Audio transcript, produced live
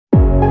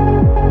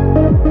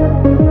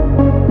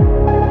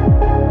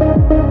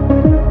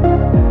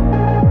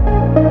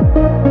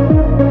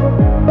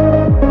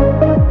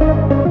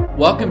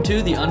Welcome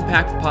to the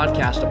Unpacked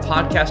Podcast, a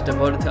podcast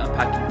devoted to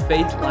unpacking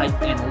faith, life,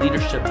 and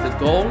leadership. The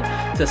goal,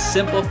 to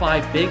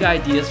simplify big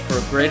ideas for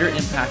a greater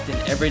impact in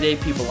everyday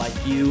people like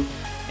you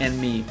and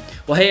me.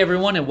 Well, hey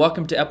everyone, and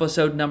welcome to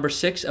episode number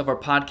 6 of our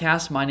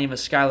podcast. My name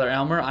is Skylar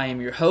Elmer. I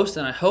am your host,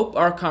 and I hope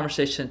our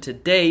conversation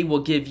today will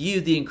give you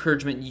the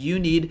encouragement you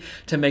need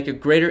to make a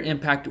greater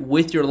impact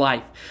with your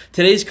life.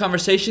 Today's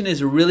conversation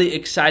is a really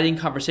exciting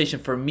conversation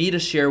for me to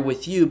share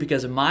with you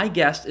because my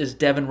guest is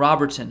Devin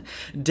Robertson.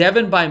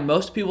 Devin, by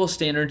most people's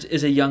standards,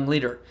 is a young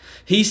leader.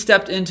 He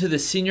stepped into the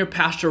senior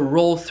pastor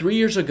role 3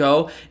 years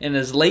ago in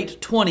his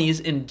late 20s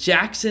in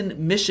Jackson,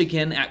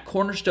 Michigan at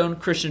Cornerstone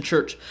Christian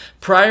Church.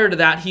 Prior to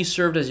that, he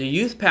served as a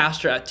youth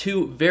pastor at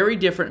 2 very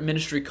different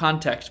ministry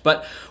contexts.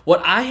 But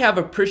what I have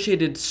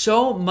appreciated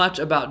so much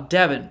about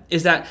Devin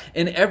is that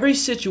in every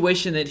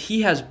situation that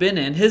he has been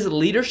in, his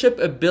leadership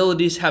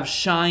abilities have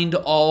shined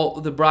all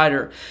the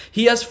brighter.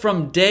 He has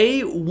from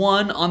day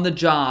one on the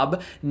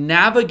job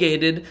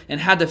navigated and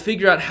had to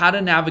figure out how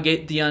to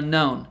navigate the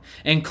unknown,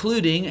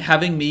 including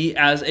having me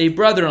as a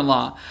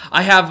brother-in-law.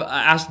 I have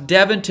asked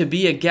Devin to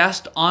be a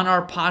guest on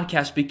our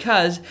podcast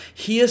because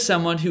he is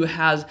someone who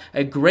has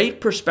a great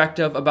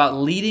perspective about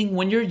leading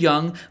when you're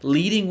young,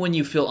 leading when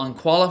you feel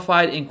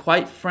unqualified, and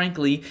quite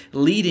frankly,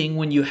 leading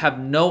when you have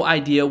no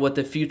idea what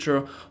the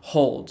future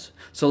holds.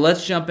 So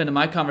let's jump into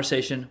my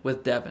conversation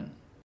with Devin.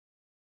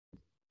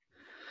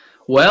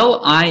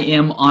 Well, I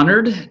am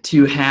honored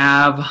to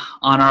have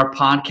on our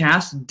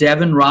podcast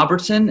Devin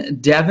Robertson.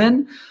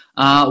 Devin,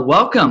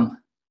 welcome.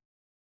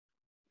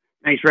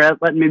 Thanks for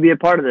letting me be a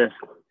part of this.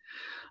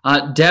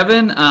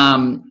 Devin,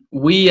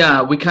 we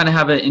kind of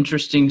have an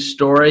interesting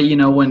story. You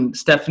know, when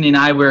Stephanie and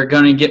I were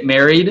going to get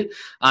married,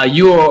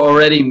 you were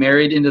already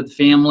married into the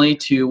family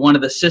to one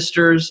of the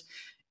sisters,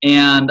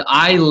 and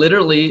I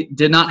literally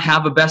did not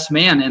have a best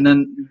man. And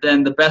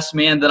then the best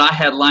man that I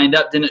had lined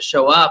up didn't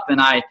show up,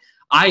 and I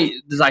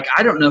was like,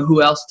 I don't know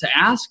who else to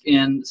ask.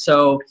 And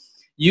so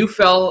you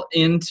fell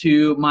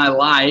into my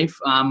life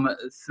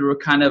through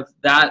kind of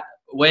that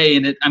way,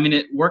 and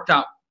it worked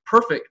out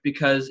perfect,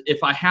 because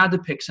if I had to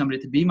pick somebody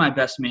to be my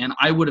best man,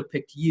 I would have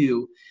picked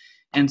you.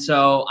 And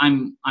so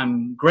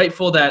I'm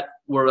grateful that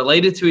we're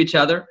related to each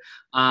other,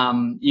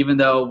 even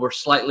though we're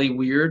slightly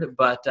weird.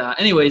 But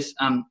anyways,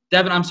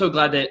 Devin, I'm so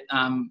glad that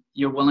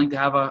you're willing to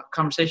have a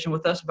conversation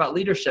with us about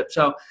leadership.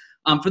 So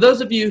for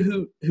those of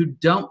you who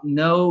don't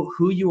know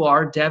who you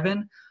are,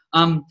 Devin,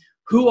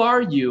 who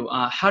are you?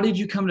 How did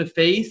you come to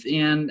faith,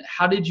 and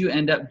how did you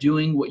end up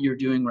doing what you're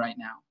doing right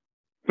now?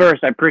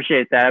 First, I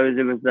appreciate that.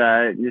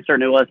 It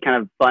certainly was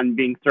kind of fun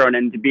being thrown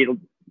in to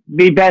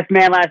be best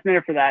man last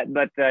minute for that.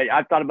 But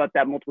I've thought about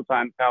that multiple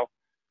times. So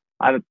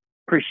I've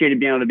appreciated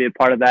being able to be a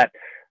part of that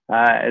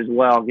as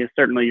well. Because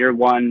certainly you're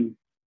one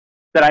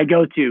that I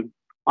go to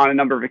on a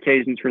number of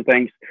occasions for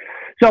things.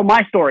 So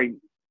my story,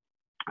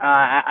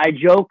 I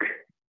joke,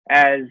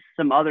 as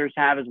some others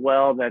have as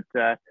well,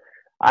 that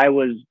I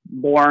was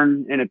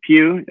born in a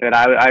pew. That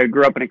I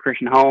grew up in a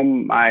Christian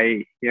home.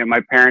 My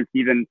parents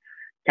even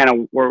kind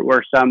of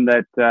were some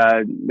that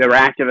they were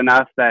active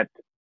enough that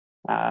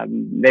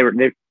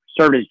they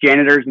served as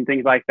janitors and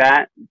things like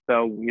that.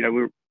 So we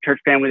were a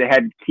church family that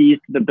had keys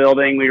to the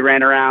building. We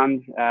ran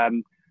around.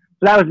 So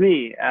that was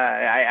me.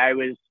 I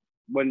was,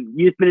 when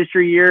youth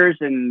ministry years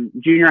in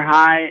junior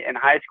high and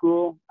high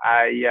school,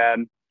 I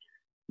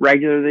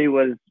regularly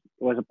was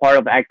a part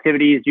of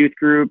activities, youth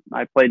group.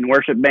 I played in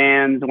worship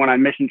bands, went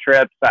on mission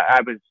trips.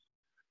 I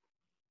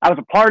was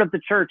a part of the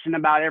church in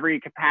about every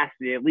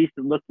capacity, at least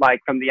it looked like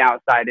from the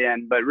outside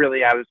in. But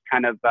really, I was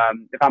kind of,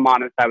 if I'm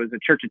honest, I was a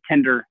church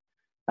attender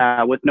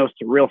with no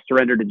real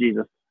surrender to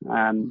Jesus.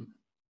 And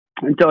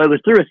so it was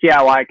through a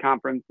CIY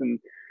conference, and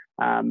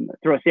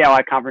through a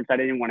CIY conference I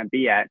didn't want to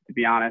be at, to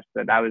be honest.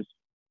 But I was,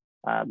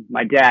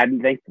 my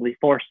dad thankfully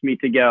forced me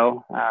to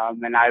go,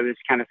 and I was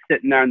kind of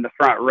sitting there in the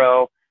front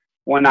row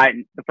one night,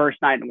 the first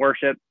night in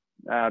worship.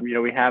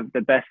 We have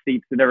the best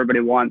seats that everybody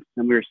wants,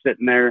 and we were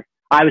sitting there.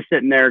 I was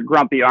sitting there,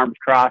 grumpy, arms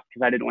crossed,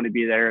 because I didn't want to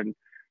be there. And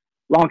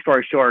long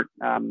story short,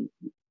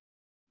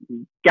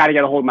 got to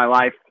get a hold of my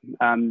life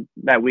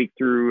that week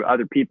through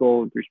other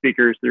people, through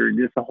speakers,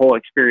 through just the whole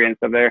experience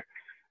of there.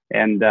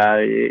 And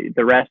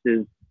the rest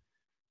is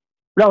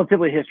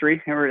relatively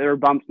history. There were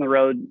bumps in the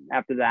road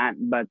after that.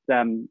 But,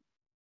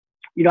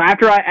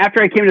 after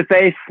I came to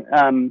faith,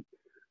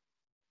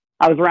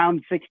 I was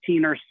around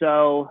 16 or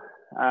so.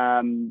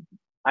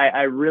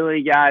 I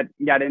really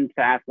got into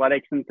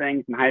athletics and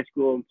things in high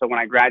school. And so when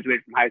I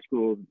graduated from high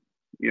school,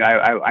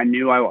 I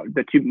knew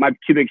my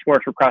 2 big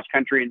sports were cross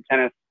country and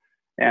tennis,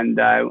 and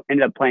I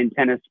ended up playing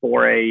tennis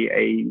for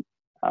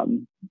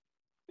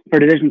for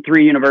Division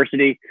III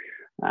university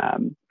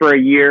for a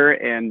year.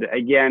 And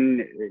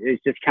again,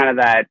 it's just kind of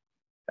that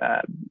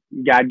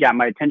God got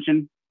my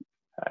attention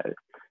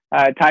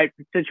type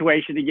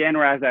situation again,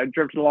 whereas I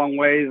drifted a long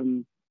ways,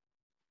 and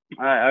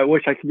I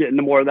wish I could get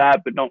into more of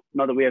that, but don't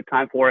know that we have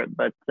time for it.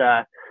 But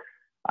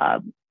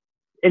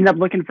ended up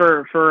looking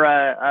for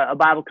a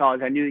Bible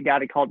college. I knew that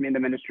God had called me into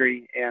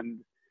ministry, and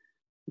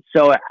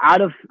So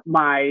out of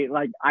my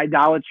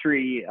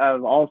idolatry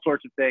of all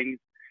sorts of things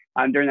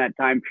during that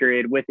time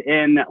period,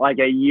 within like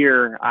a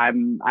year,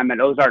 I'm at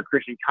Ozark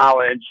Christian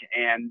College,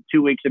 and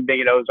 2 weeks of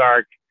being at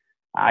Ozark,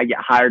 I get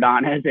hired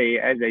on as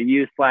a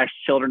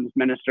youth/children's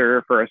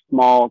minister for a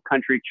small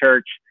country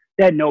church.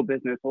 They had no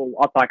business. Well,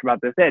 I'll talk about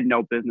this. They had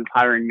no business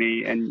hiring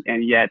me, and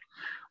yet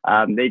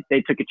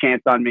they took a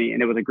chance on me,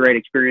 and it was a great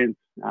experience,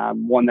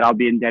 one that I'll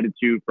be indebted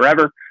to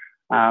forever.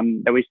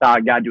 That we saw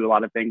God do a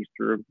lot of things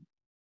through.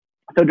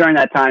 So during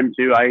that time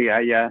too,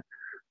 I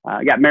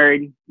got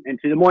married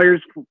into the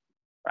Moyers.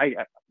 I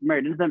got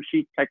married into them.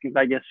 She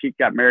technically, I guess, she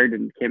got married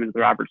and came into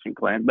the Robertson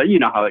clan, but you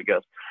know how it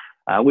goes.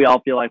 We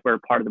all feel like we're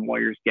part of the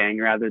Moyers gang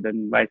rather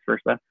than vice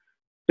versa. So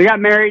we got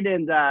married,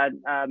 and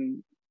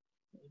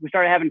we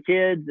started having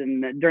kids.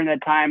 And during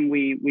that time,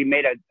 we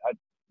made a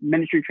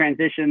ministry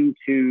transition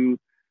to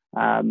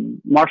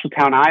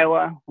Marshalltown,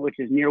 Iowa, which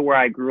is near where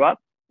I grew up,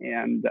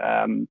 and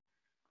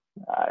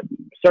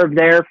served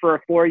there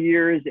for 4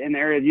 years in the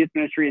area of youth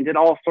ministry and did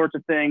all sorts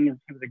of things.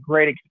 It was a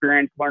great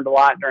experience. Learned a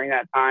lot during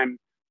that time,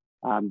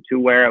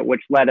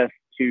 which led us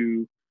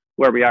to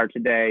where we are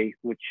today,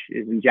 which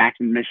is in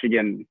Jackson,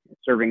 Michigan,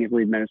 serving as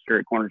lead minister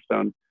at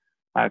Cornerstone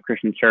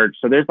Christian Church.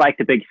 So there's like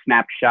the big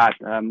snapshot.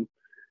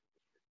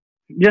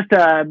 Just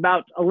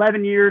about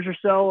 11 years or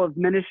so of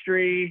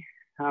ministry.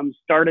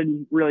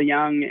 Started really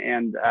young,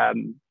 and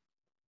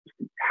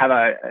have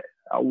a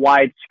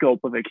wide scope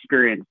of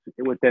experience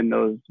within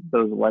those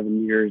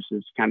 11 years.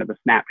 Is kind of a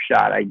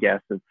snapshot, I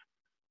guess, of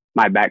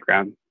my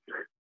background.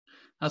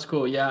 That's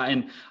cool. Yeah.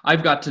 And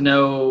I've got to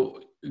know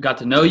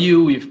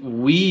you.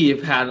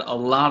 We've had a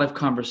lot of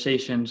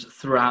conversations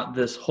throughout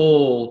this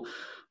whole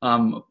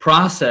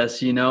process,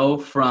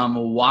 from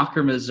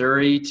Walker,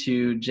 Missouri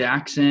to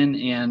Jackson.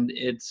 And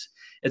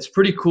it's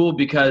pretty cool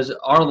because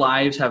our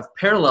lives have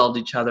paralleled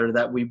each other,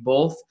 that we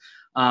both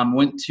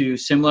went to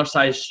similar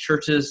sized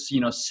churches,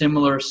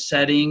 similar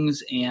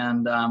settings,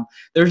 and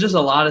there's just a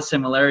lot of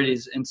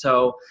similarities. And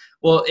so,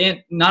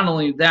 and not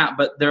only that,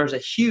 but there's a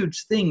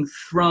huge thing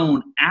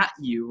thrown at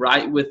you,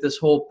 right, with this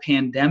whole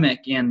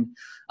pandemic. And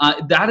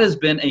that has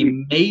been a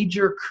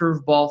major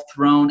curveball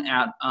thrown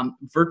at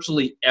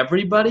virtually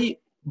everybody,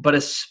 but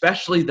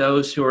especially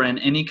those who are in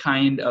any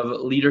kind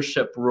of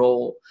leadership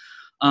role.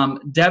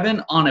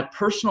 Devin, on a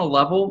personal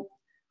level,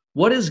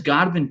 what has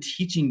God been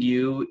teaching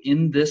you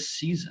in this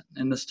season,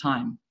 in this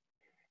time?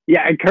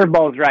 Yeah,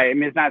 curveball is right. I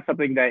mean, it's not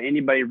something that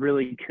anybody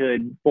really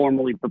could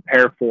formally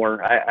prepare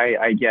for,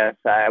 I guess.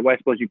 I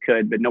suppose you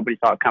could, but nobody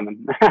saw it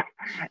coming.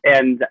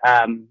 And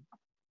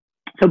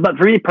but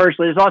for me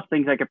personally, there's lots of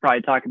things I could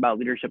probably talk about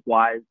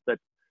leadership-wise. But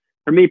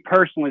for me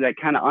personally, that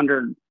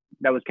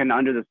was kind of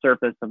under the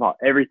surface of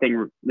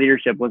everything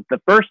leadership was.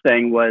 The first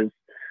thing was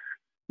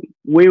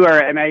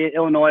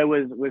Illinois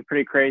was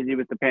pretty crazy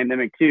with the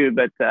pandemic too,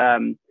 but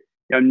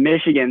in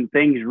Michigan,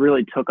 things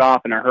really took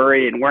off in a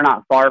hurry, and we're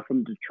not far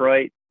from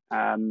Detroit,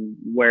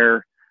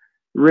 where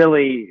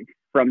really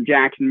from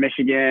Jackson,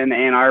 Michigan,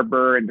 Ann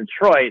Arbor, and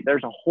Detroit,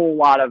 there's a whole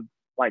lot of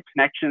like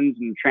connections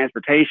and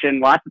transportation,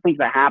 lots of things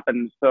that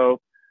happen. So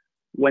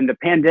when the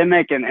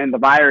pandemic and the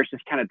virus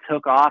just kind of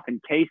took off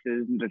in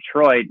cases in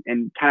Detroit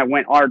and kind of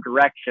went our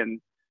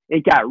direction,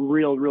 it got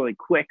real, really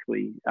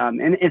quickly,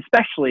 and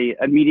especially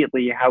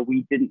immediately how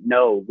we didn't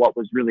know what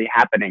was really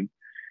happening.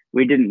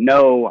 We didn't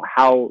know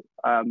how,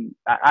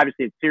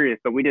 obviously it's serious,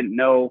 but we didn't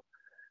know,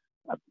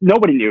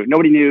 nobody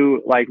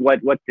knew like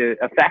what the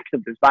effects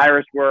of this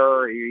virus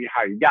were,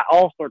 how you got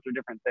all sorts of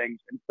different things.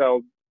 And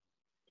so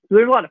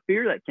there's a lot of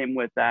fear that came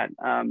with that,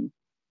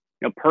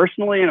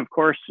 personally, and of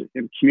course,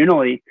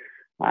 communally.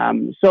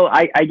 So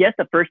I guess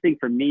the first thing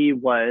for me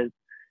was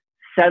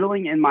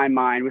settling in my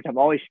mind, which I've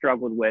always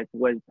struggled with,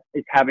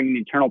 is having an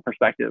eternal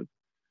perspective.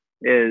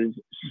 Is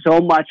so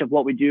much of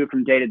what we do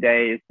from day to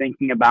day is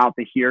thinking about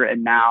the here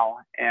and now,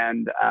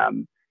 and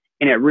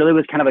it really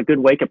was kind of a good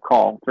wake up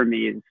call for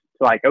me. Is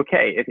like,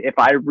 okay, if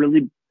I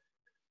really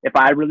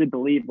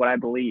believe what I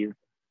believe,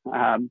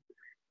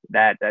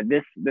 that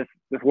this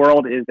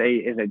world is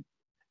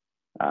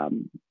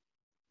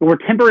we're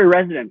temporary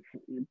residents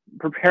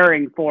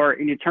preparing for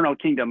an eternal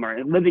kingdom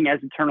or living as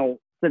eternal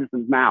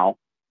citizens now,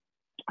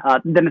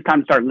 then it's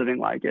time to start living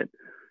like it.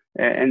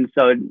 And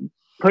so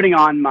putting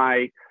on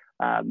my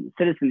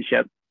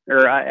citizenship,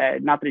 or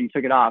not that he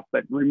took it off,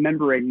 but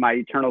remembering my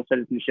eternal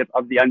citizenship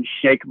of the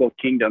unshakable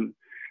kingdom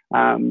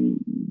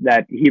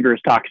that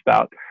Hebrews talks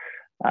about,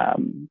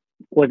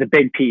 was a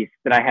big piece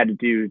that I had to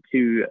do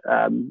to,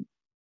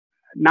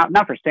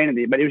 not for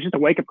sanity, but it was just a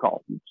wake up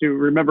call to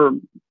remember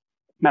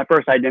my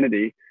first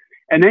identity.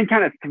 And then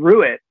kind of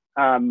through it,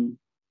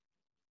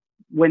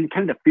 when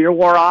kind of the fear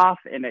wore off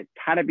and it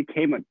kind of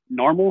became a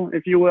normal,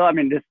 if you will. I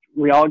mean,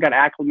 we all got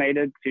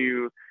acclimated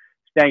to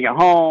staying at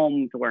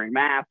home, to wearing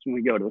masks when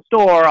we go to the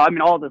store. I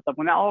mean, all this stuff,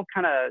 when that all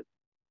kind of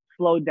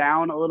slowed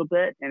down a little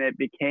bit and it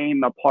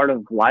became a part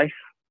of life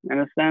in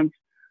a sense,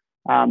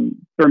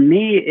 for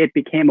me, it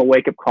became a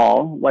wake up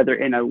call,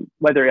 whether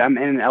I'm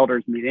in an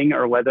elders meeting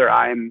or whether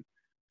I'm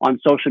on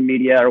social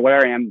media or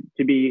where I am,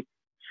 to be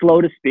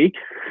slow to speak,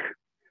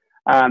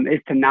 is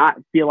to not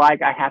feel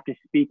like I have to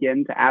speak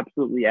into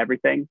absolutely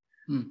everything,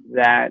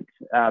 that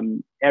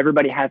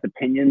everybody has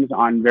opinions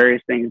on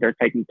various things that are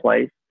taking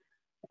place.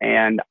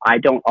 And I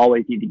don't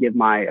always need to give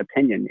my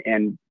opinion.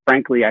 And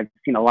frankly, I've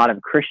seen a lot of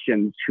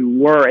Christians who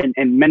were,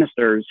 and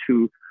ministers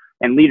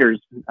and leaders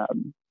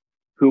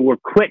who were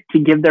quick to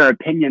give their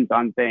opinions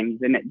on things,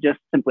 and it just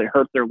simply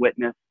hurt their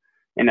witness,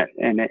 and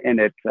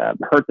it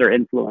hurt their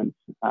influence.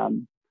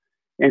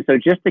 And so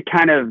just to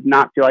kind of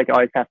not feel like I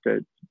always have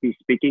to be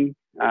speaking,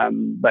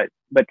 but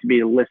to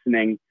be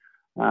listening,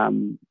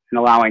 and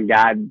allowing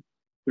God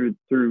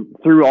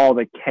through all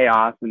the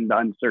chaos and the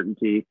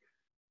uncertainty,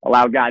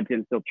 allow God to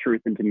instill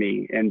truth into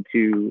me, and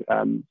to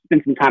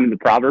spend some time in the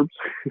Proverbs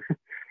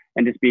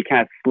and just be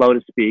kind of slow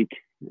to speak,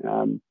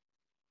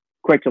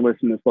 quick to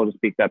listen and slow to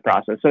speak, that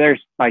process. So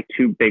there's like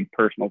two big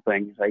personal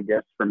things, I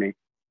guess, for me.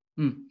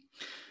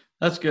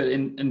 That's good.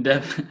 And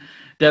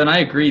Devin, I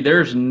agree.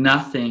 There's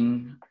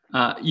nothing,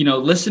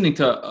 listening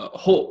to a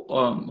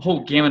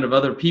whole gamut of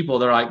other people,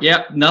 they're like,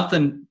 yeah,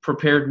 nothing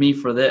prepared me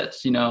for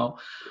this,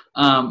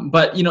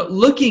 But,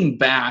 looking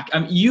back, I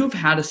mean, you've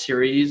had a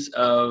series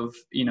of,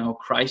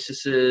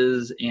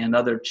 crises and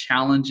other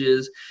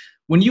challenges.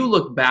 When you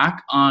look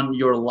back on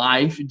your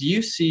life, do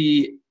you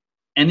see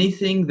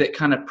anything that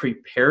kind of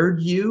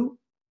prepared you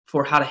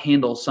for how to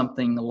handle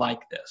something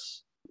like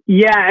this?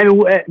 Yeah,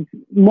 and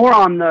more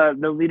on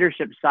the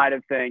leadership side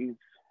of things,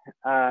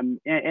 and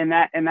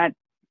that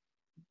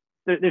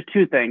there's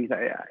two things.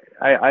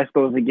 I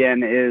suppose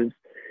again is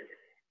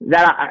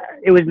that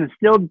it was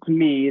instilled to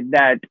me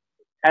that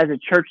as a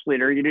church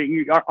leader,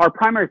 our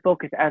primary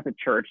focus as a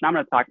church, and I'm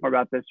going to talk more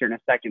about this here in a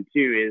second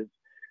too,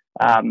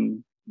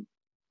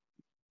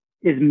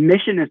 is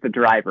mission is the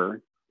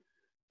driver.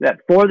 That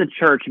for the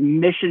church,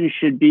 mission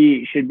should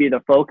be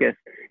the focus.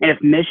 And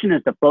if mission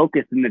is the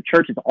focus, then the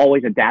church is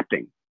always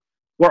adapting.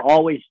 We're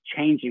always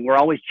changing. We're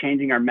always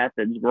changing our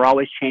methods. We're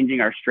always changing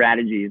our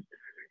strategies.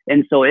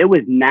 And so it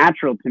was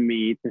natural to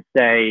me to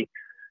say,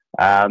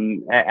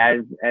 as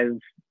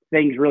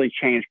things really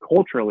changed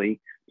culturally,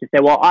 to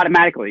say, well,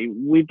 automatically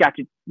we've got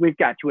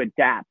to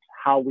adapt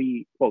how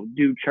we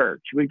do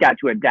church. We've got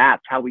to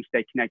adapt how we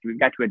stay connected. We've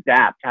got to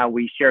adapt how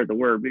we share the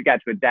word. We've got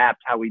to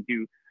adapt how we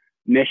do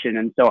mission.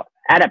 And so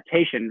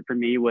adaptation for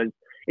me was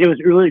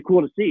really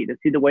cool to see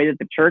the way that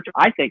the church,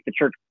 I think the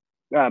church,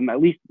 at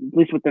least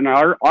within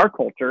our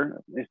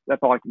culture,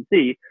 that's all I can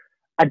see,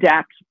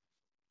 adapts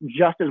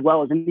just as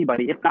well as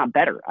anybody, if not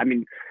better. I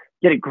mean,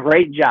 did a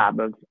great job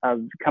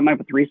of coming up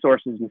with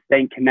resources and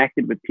staying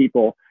connected with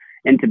people,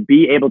 and to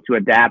be able to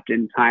adapt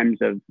in times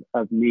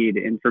of need.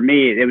 And for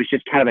me, it was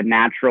just kind of a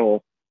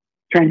natural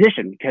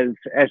transition, because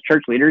as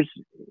church leaders,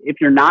 if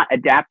you're not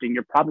adapting,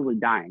 you're probably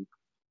dying.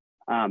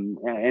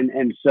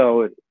 And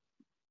so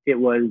it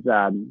was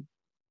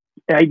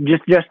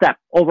just that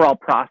overall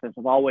process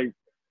of always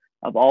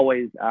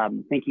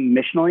thinking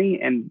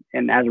missionally, and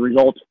as a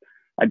result,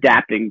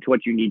 adapting to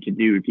what you need to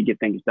do to get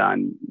things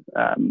done,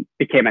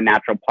 became a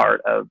natural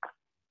part of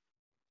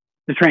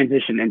the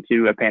transition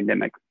into a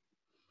pandemic.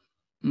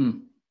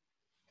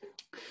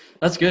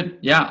 That's good.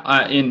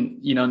 Yeah. In,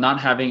 not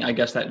having, I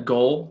guess, that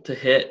goal to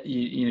hit,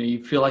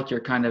 you feel like you're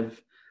kind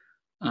of,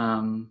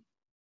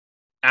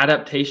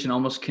 adaptation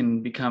almost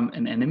can become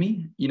an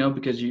enemy,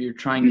 because you're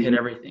trying to hit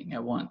everything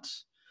at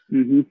once.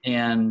 Mm-hmm.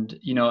 And,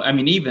 I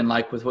mean, even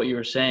like with what you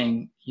were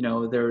saying,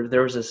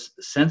 there was this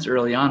sense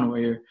early on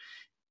where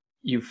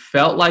you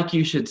felt like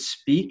you should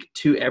speak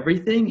to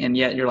everything, and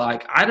yet you're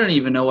like, I don't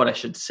even know what I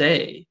should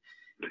say.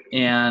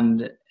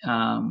 And,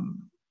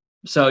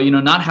 so,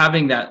 not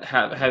having that,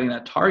 having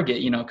that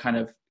target, kind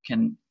of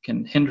can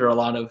hinder a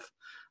lot of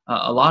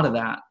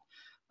that.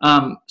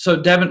 So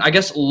Devin, I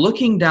guess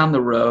looking down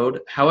the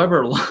road,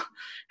 however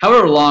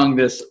long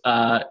this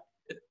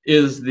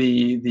is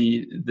the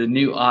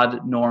new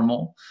odd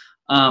normal,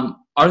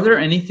 are there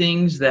any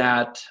things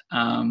that,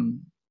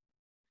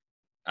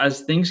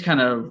 as things kind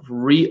of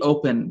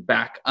reopen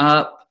back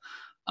up,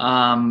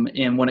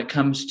 and when it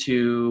comes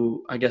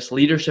to, I guess,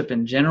 leadership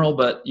in general,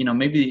 but,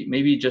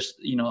 maybe just,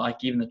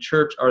 like even the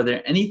church, are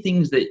there any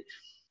things that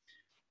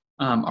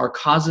are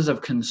causes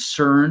of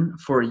concern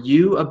for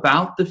you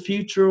about the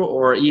future,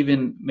 or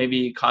even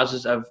maybe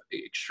causes of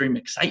extreme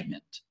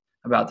excitement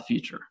about the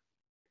future?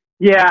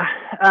 Yeah.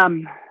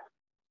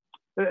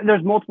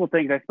 There's multiple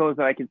things, I suppose,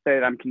 that I can say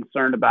that I'm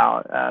concerned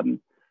about.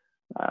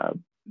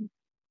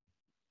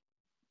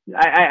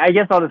 I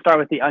guess I'll just start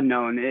with the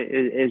unknown.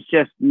 Is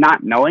just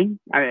not knowing.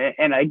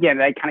 And again,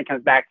 that kind of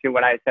comes back to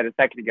what I said a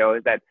second ago,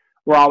 is that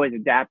we're always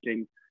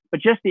adapting,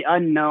 but just the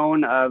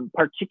unknown of,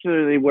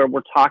 particularly where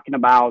we're talking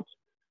about,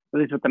 at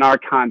least within our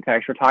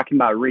context, we're talking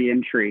about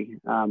re-entry,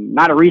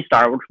 not a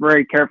restart. We're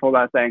very careful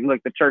about saying,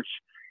 look, the church,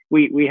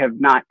 we have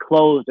not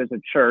closed as a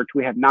church.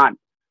 We have not,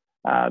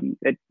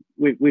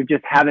 we've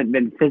just haven't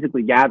been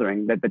physically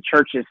gathering, that the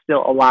church is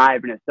still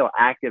alive and it's still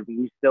active, and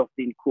we've still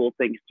seen cool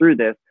things through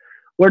this.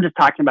 We're just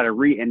talking about a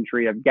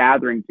re-entry of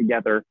gathering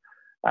together,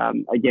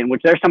 again,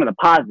 which there's some of the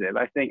positive.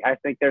 I think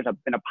there's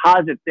been a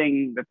positive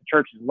thing that the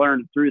church has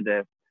learned through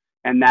this,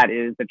 and that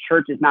is the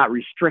church is not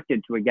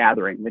restricted to a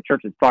gathering. The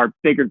church is far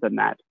bigger than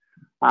that.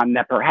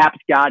 That perhaps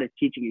God is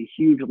teaching a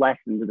huge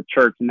lesson to the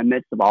church in the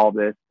midst of all of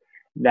this,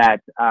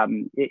 that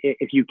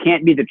if you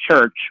can't be the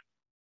church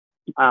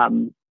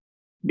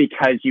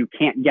because you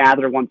can't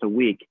gather once a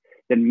week,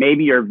 then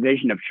maybe your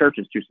vision of church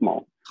is too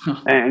small.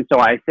 And so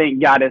I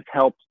think God has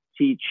helped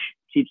teach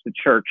the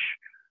church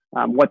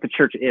what the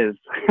church is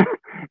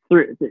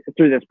through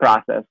this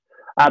process.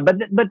 But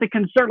the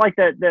concern, like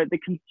the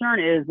concern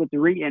is with the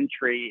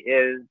reentry,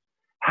 is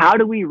how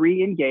do we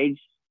re-engage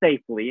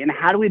safely, and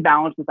how do we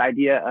balance this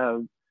idea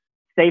of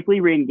safely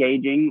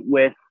re-engaging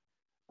with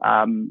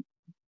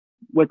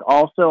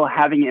also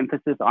having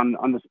emphasis on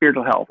the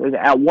spiritual health? Is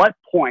at what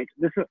point,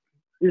 this is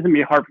going to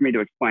be hard for me to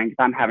explain because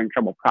I'm having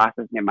trouble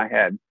processing in my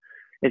head,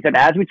 is that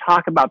as we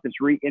talk about this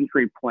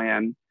re-entry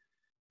plan,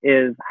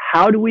 is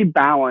how do we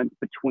balance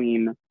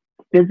between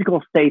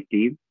physical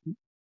safety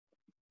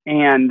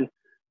and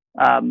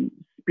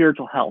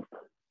spiritual health?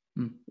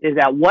 Is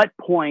at what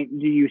point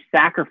do you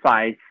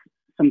sacrifice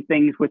some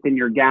things within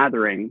your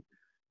gathering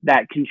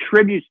that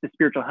contributes to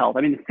spiritual health?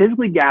 I mean,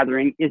 physically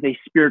gathering is a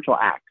spiritual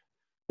act.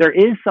 There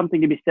is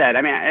something to be said.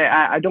 I mean,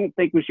 I don't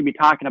think we should be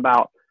talking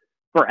about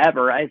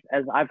forever, as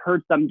I've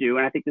heard some do,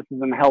 and I think this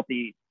is an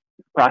unhealthy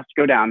process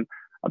to go down,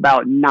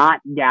 about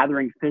not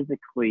gathering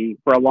physically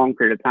for a long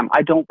period of time.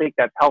 I don't think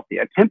that's healthy.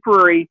 A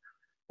temporary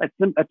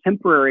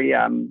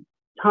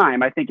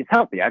time, I think, is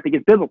healthy. I think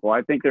it's biblical.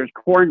 I think there's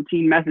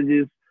quarantine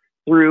messages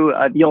through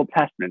the Old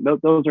Testament.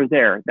 Those are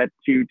there, that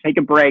to take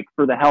a break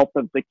for the health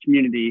of the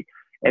community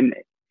and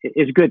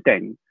is a good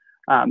thing.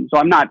 So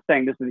I'm not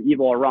saying this is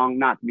evil or wrong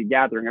not to be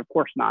gathering. Of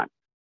course not.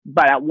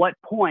 But at what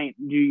point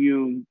do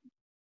you,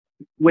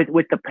 with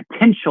the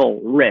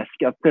potential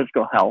risk of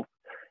physical health,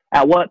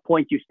 at what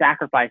point do you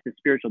sacrifice the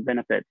spiritual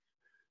benefits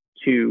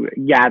to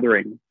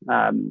gathering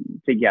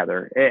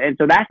together? And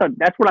so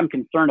that's what I'm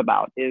concerned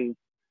about, is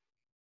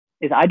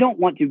I don't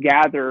want to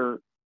gather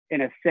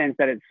in a sense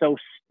that it's so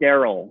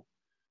sterile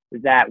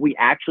that we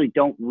actually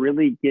don't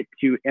really get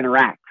to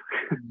interact,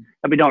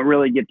 that we don't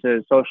really get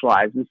to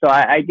socialize. And so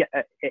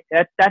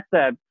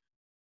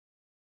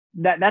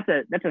that's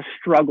a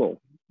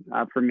struggle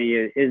for me,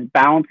 is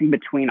balancing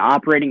between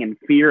operating in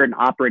fear and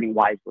operating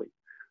wisely,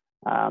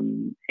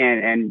 and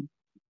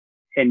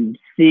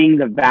seeing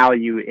the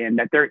value in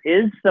that. There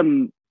is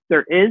some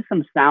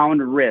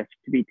sound risk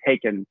to be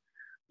taken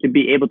to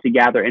be able to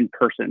gather in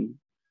person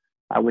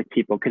with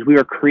people, because we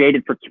were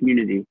created for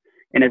community.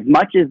 And as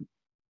much as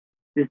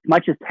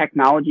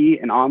technology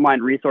and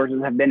online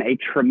resources have been a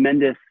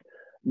tremendous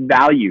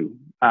value,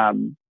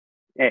 and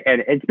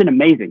it's been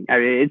amazing. I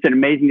mean, it's been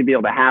amazing to be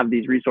able to have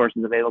these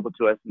resources available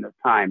to us in this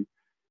time.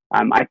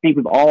 I think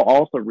we've all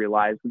also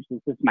realized, which is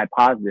just my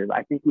positive,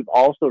 I think we've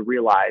also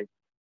realized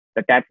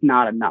that that's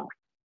not enough.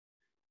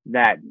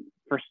 That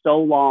for so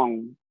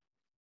long,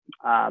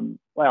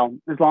 well,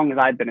 as long as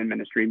I've been in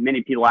ministry,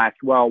 many people ask,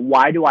 well,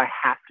 why do I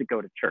have to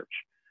go to church?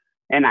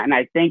 And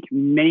I think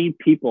many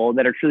people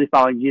that are truly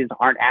following Jesus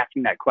aren't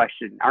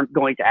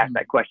going to ask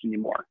that question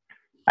anymore.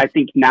 I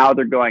think now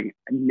they're going,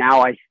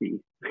 now I see.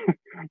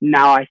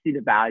 Now I see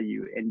the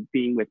value in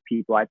being with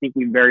people. I think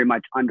we very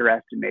much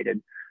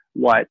underestimated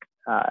what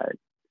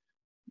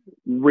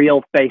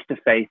real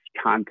face-to-face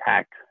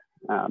contact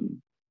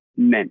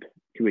meant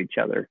to each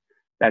other.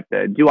 That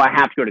do I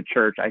have to go to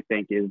church, I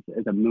think, is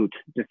a moot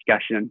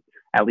discussion.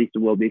 At least it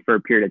will be for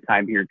a period of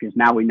time here, because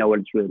now we know what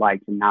it's really like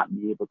to not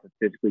be able to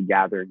physically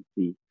gather and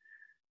see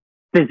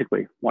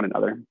physically one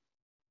another.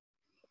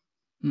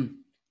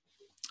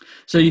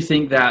 So you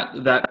think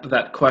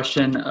that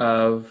question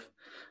of,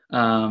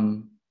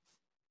 I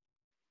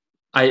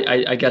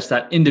guess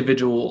that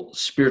individual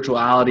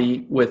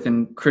spirituality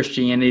within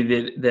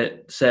Christianity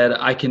that said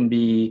I can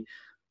be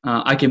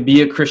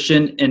a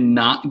Christian and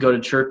not go to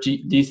church. Do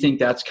you think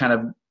that's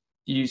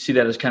you see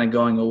that as kind of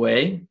going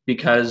away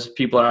because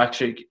people are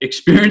actually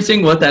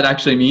experiencing what that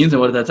actually means and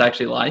what that's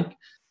actually like?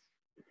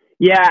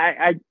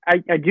 Yeah,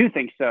 I do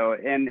think so.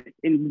 And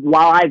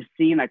while I've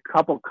seen a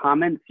couple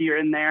comments here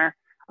and there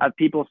of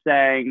people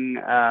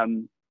saying,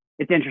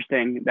 it's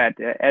interesting that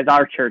as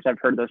our church, I've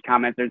heard those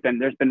comments.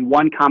 There's been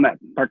one comment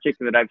in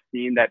particular that I've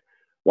seen that,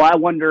 well, I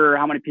wonder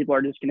how many people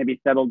are just going to be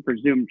settled for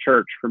Zoom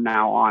church from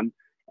now on.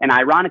 And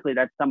ironically,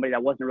 that's somebody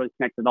that wasn't really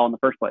connected at all in the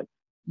first place.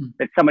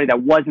 It's somebody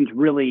that wasn't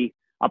really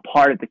a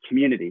part of the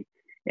community.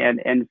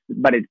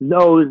 But it's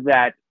those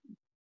that,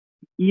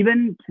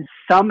 even to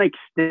some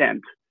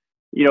extent,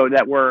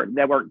 that were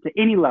to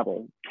any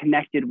level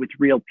connected with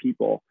real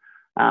people,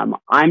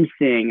 I'm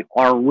seeing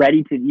are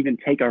ready to even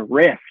take a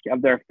risk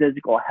of their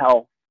physical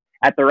health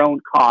at their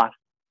own cost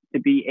to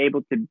be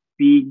able to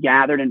be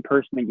gathered in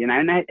person again.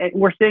 And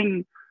we're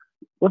seeing,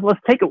 let's just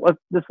take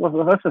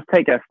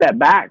a step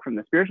back from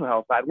the spiritual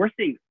health side. We're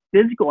seeing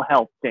physical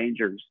health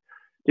dangers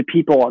to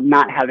people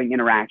not having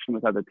interaction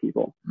with other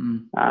people.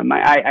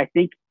 I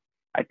think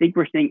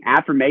we're seeing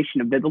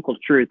affirmation of biblical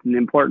truth and the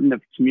importance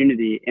of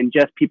community and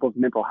just people's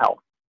mental health.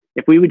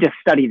 if we would just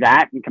study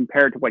that and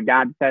compare it to what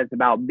God says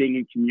about being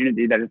in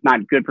community, that it's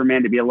not good for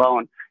man to be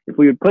alone, if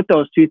we would put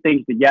those two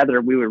things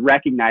together, we would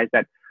recognize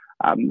that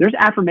there's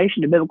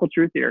affirmation to biblical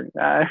truth here.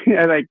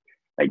 Like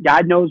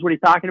God knows what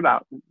he's talking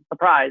about.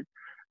 Surprise.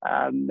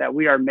 That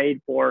we are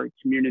made for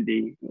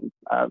community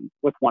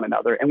with one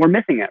another, and we're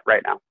missing it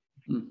right now.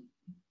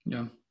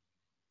 Yeah.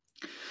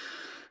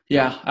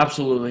 Yeah,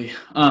 absolutely.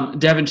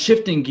 Devin,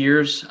 shifting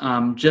gears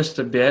just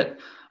a bit,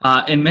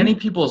 in many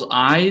people's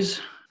eyes,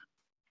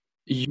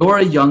 you're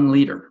a young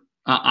leader.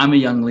 I'm a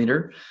young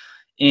leader.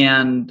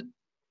 And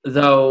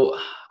though,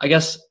 I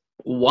guess,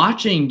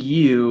 watching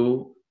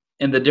you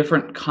in the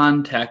different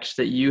contexts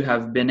that you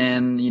have been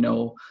in,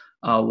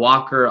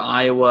 Walker,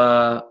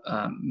 Iowa,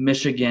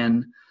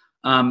 Michigan,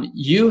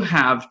 you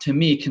have, to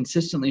me,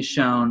 consistently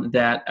shown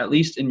that, at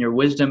least in your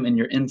wisdom and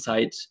your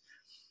insights,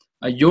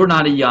 you're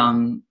not a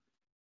young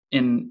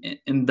in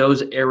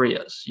those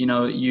areas.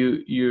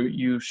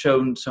 You've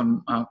shown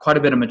some quite a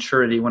bit of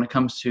maturity when it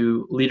comes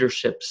to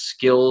leadership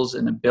skills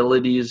and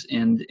abilities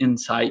and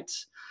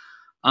insights.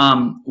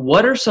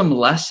 What are some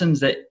lessons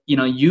that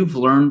you've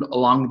learned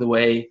along the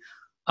way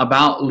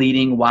about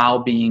leading while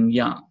being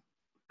young?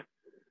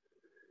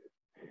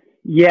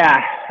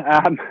 Yeah,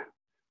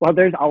 well,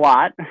 there's a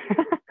lot,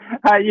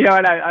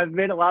 and I've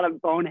made a lot of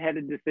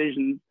boneheaded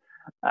decisions.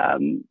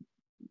 And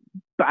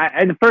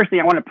the first thing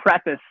I want to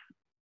preface,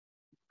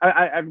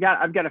 I've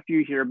got a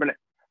few here, but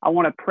I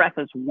want to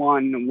preface all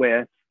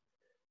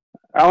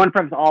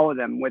of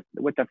them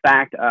with the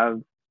fact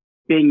of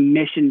being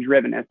mission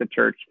driven as the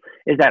church.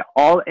 Is that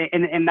all?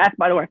 And that's,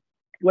 by the way,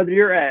 whether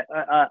you're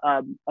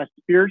a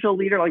spiritual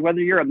leader, like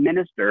whether you're a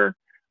minister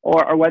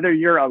or whether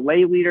you're a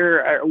lay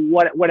leader, or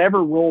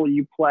whatever role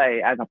you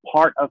play as a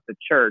part of the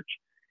church,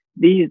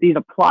 these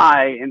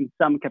apply in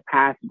some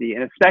capacity.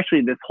 And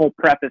especially this whole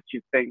preface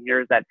thing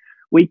here is that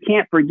we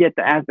can't forget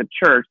that as the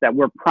church that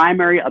we're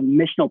primary a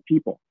missional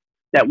people,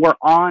 that we're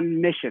on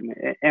mission.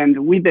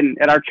 And we've been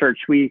at our church,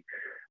 we've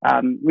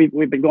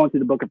been going through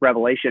the book of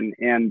Revelation,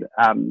 and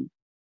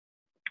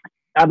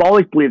I've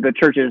always believed the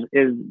church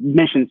is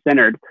mission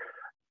centered.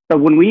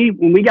 But when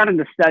we got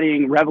into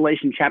studying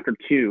Revelation chapter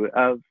 2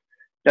 of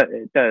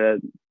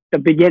the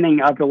beginning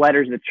of the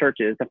letters of the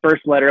churches, the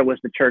first letter was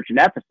the church in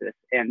Ephesus,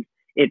 and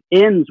it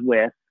ends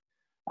with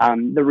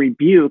the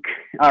rebuke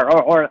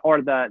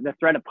or the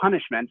threat of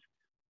punishment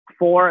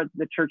for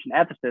the church in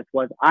Ephesus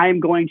was, I'm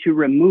going to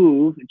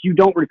remove, if you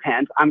don't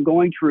repent, I'm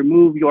going to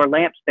remove your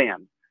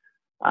lampstand.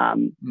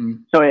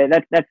 So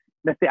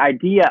that's the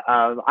idea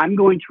of, I'm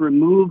going to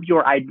remove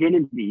your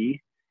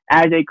identity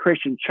as a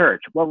Christian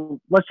church. Well,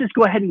 let's just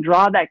go ahead and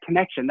draw that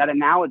connection, that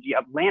analogy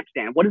of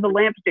lampstand. What does a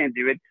lampstand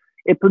do?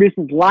 It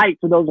produces light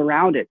to those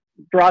around it.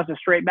 It draws us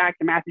straight back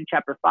to Matthew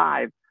chapter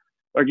 5,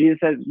 where Jesus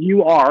says,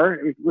 you are,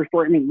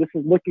 this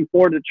is looking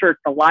forward to the church,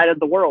 the light of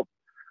the world.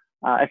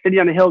 A city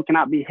on a hill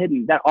cannot be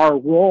hidden. That our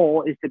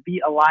role is to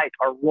be a light.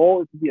 Our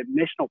role is to be a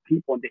missional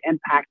people and to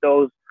impact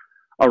those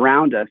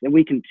around us. And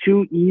we can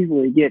too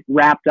easily get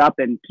wrapped up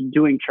into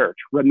doing church,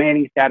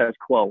 remaining status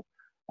quo.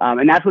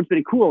 And that's what's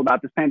been cool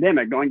about this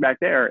pandemic, going back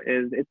there,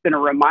 is it's been a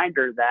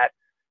reminder that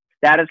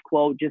status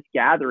quo, just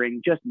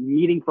gathering, just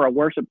meeting for a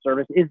worship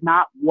service is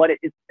not what it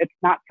is. It's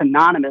not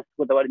synonymous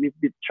with what it means to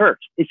be the church.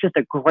 It's just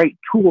a great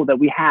tool that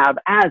we have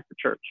as the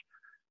church.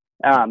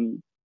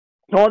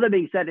 So all that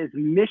being said, is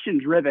mission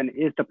driven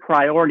is the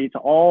priority to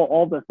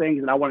all the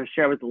things that I want to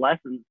share with the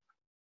lessons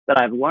that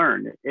I've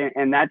learned.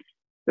 And that's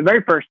the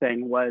very first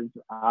thing was,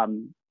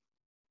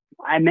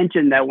 I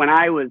mentioned that when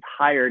I was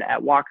hired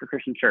at Walker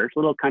Christian Church,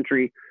 little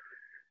country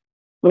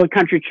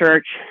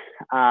church,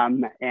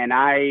 and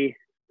I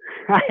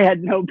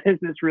had no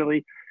business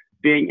really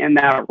being in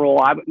that role.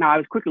 I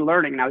was quickly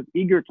learning, and I was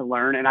eager to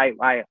learn, and I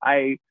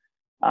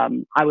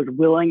was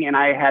willing, and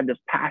I had this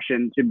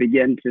passion to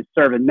begin to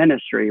serve in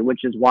ministry,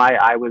 which is why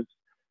I was,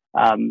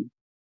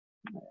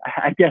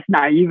 I guess,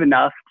 naive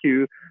enough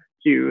to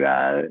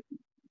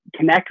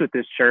connect with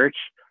this church,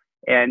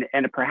 and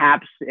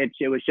perhaps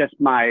it was just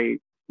my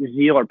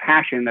zeal or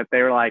passion that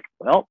they were like,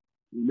 well,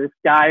 this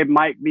guy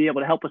might be able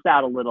to help us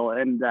out a little,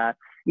 and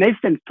they've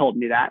since told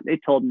me that. They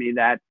told me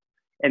that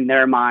in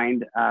their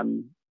mind,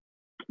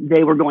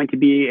 they were going to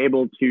be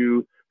able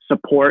to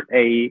support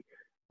a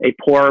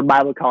poor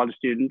Bible college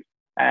student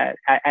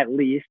at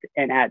least,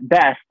 and at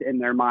best in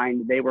their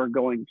mind, they were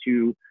going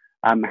to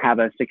have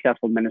a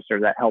successful minister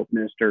that helped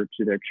minister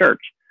to their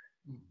church,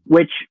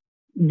 which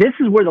this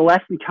is where the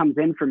lesson comes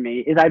in for me,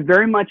 is I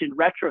very much in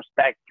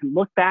retrospect can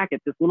look back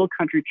at this little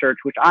country church,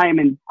 which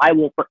I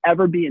will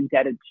forever be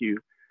indebted to.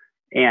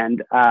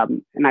 And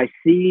I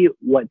see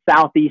what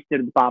Southeast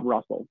did with Bob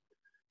Russell,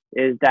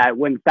 is that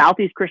when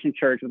Southeast Christian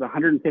Church was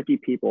 150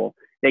 people,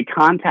 they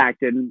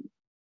contacted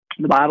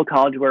the Bible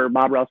college where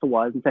Bob Russell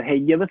was and said, hey,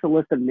 give us a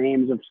list of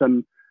names of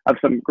some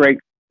great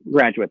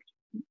graduates.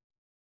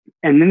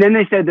 And then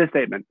they said this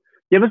statement,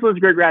 give us those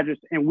great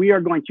graduates and we are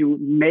going to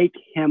make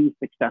him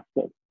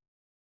successful.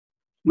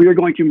 We are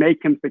going to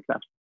make him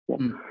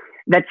successful.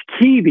 That's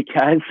key,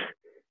 because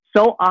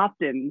so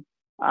often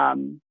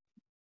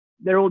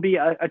there will be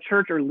a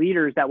church or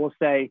leaders that will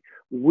say,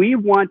 we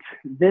want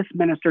this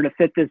minister to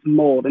fit this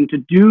mold and to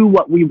do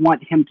what we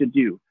want him to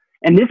do.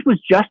 And this was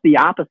just the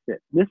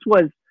opposite. This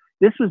was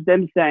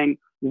them saying,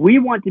 we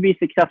want to be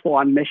successful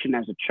on mission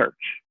as a church.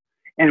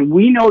 And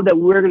we know that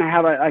we're going to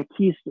have a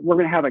key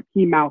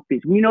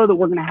mouthpiece. We know that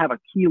we're going to have a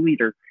key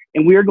leader,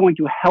 and we are going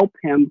to help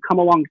him, come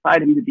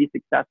alongside him to be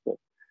successful.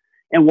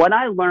 And what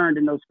I learned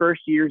in those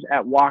first years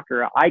at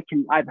Walker,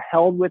 I've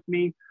held with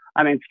me.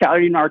 I mean,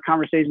 Skylar, in our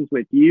conversations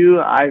with you,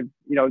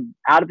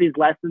 out of these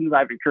lessons,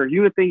 I've encouraged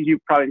you with things.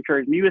 You've probably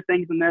encouraged me with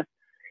things in this,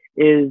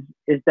 is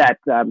that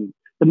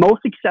the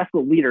most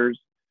successful leaders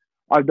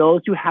are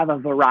those who have a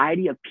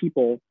variety of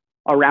people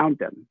around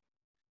them.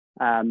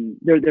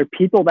 They're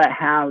people that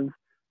have,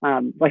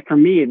 like for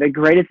me, the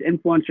greatest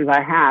influencers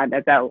I had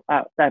at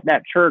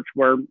that church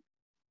were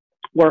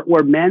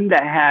men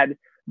that had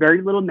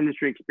very little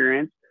ministry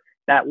experience,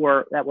 that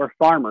were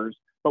farmers.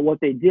 But what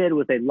they did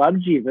was they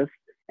loved Jesus,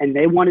 and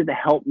they wanted to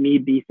help me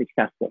be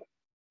successful.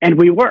 And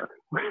we were.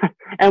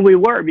 And we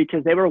were,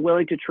 because they were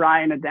willing to try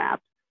and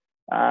adapt.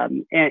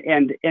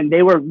 And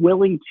they were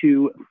willing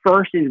to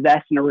first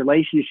invest in a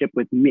relationship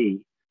with me,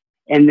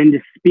 and then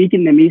to speak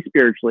into me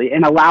spiritually,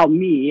 and allow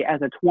me,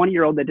 as a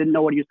 20-year-old that didn't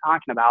know what he was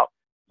talking about,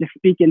 to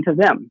speak into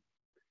them.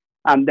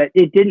 That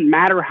it didn't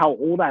matter how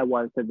old I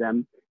was to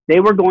them. They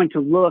were going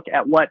to look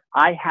at what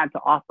I had to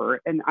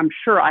offer. And I'm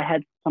sure I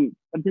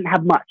didn't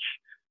have much,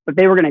 but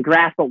they were going to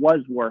grasp what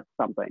was worth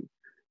something.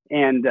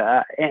 And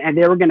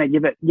they were going to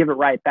give it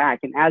right back.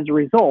 And as a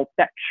result,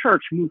 that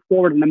church moved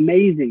forward in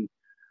amazing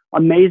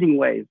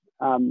ways.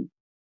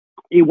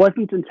 It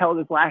wasn't until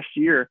this last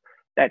year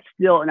that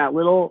still in that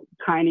little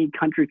tiny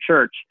country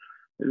church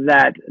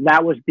that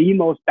was the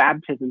most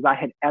baptisms I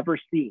had ever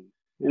seen.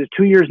 It was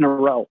 2 years in a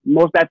row,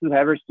 most baptisms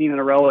I've ever seen in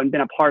a row and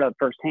been a part of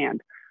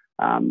firsthand.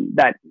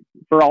 That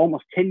for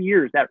almost 10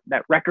 years,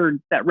 that record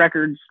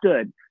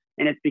stood.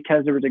 And it's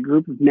because there was a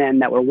group of men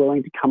that were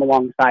willing to come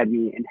alongside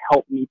me and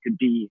help me to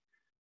be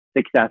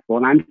successful.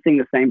 And I'm seeing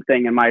the same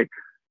thing in my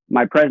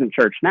present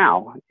church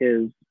now.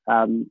 Is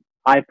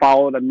I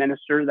followed a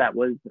minister that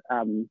was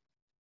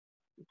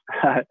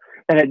that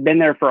had been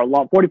there for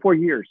 44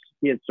 years.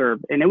 He had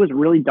served, and it was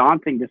really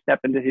daunting to step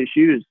into his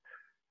shoes.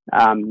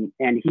 And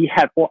he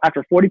had,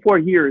 after 44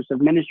 years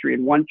of ministry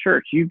in one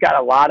church, you've got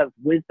a lot of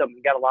wisdom,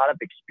 you've got a lot of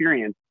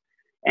experience.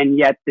 And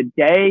yet the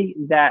day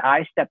that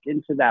I stepped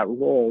into that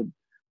role,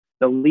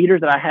 the leaders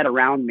that I had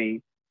around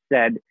me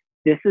said,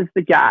 this is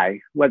the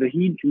guy, whether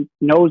he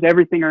knows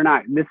everything or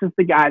not, this is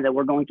the guy that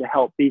we're going to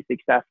help be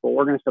successful.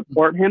 We're going to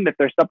support him. If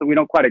there's something we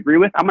don't quite agree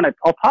with, I'll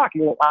talk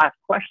and we'll ask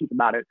questions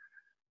about it.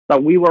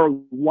 But we were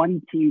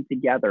one team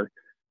together.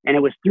 And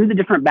it was through the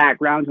different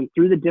backgrounds and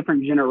through the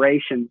different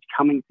generations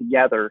coming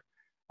together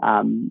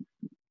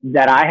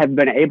that I have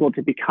been able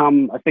to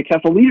become a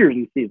successful leader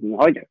in season.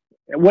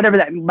 Whatever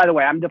that, by the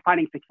way, I'm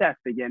defining success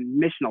again,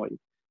 missionally.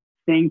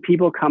 Seeing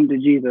people come to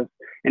Jesus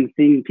and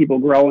seeing people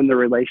grow in their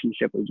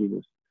relationship with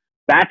Jesus.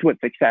 That's what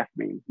success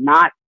means.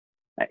 Not,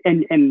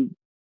 and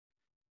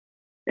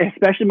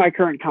especially in my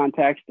current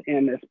context,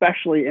 and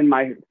especially in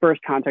my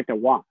first context of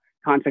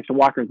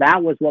Walker,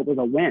 that was what was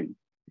a win.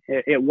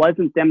 It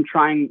wasn't them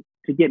trying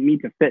to get me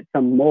to fit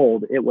some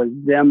mold. It was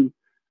them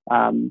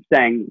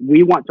saying,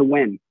 we want to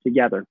win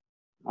together,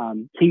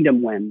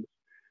 kingdom wins.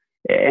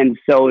 And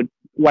so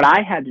what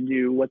I had to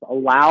do was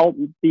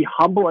be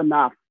humble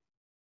enough.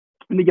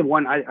 Let me give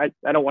one, I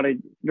don't want to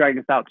drag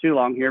this out too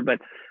long here, but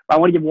I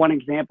want to give one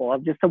example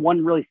of just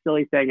one really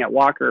silly thing at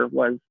Walker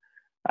was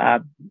I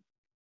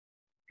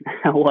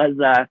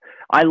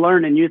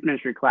learned in youth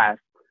ministry class.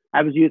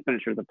 I was youth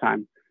minister at the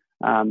time.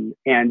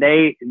 And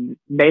they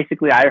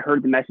basically, I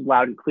heard the message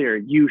loud and clear.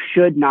 You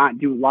should not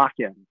do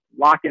lock-ins.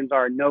 Lock-ins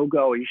are a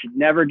no-go. You should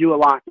never do a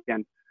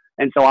lock-in.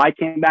 And so I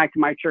came back to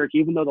my church,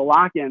 even though the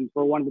lock-ins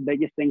were one of the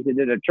biggest things they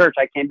did at church.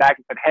 I came back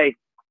and said, hey,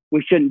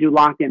 we shouldn't do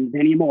lock-ins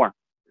anymore.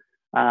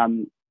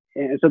 And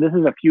so this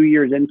is a few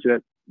years into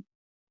it.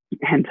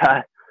 And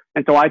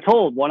so I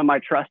told one of my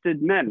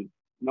trusted men,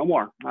 no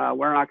more.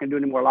 We're not going to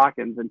do any more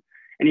lock-ins. And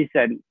he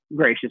said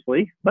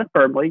graciously, but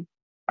firmly,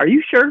 are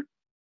you sure?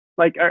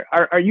 Like,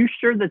 are you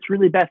sure that's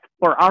really best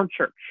for our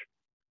church?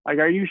 Like,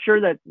 are you sure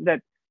that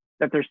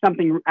there's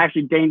something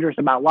actually dangerous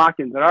about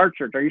lock-ins at our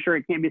church? Are you sure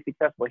it can't be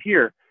successful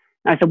here?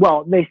 And I said,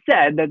 well, they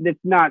said that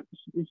it's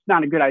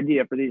not a good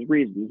idea for these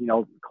reasons. You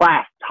know,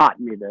 class taught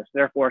me this.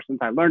 Therefore, since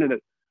I learned it at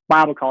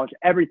Bible college,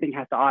 everything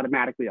has to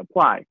automatically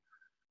apply.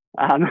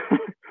 And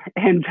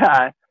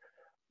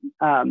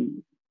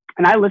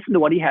I listened to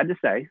what he had to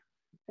say,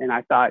 and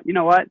I thought, you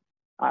know what?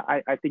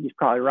 I think he's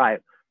probably right.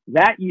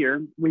 That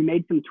year, we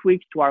made some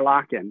tweaks to our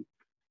lock-in,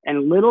 and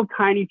a little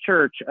tiny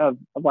church of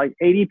like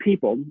 80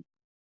 people,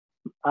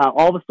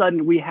 all of a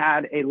sudden we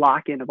had a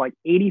lock-in of like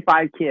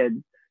 85 kids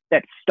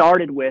that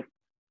started with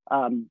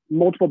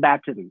multiple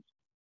baptisms.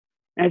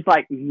 And it's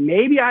like,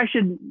 maybe I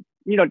should,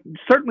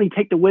 certainly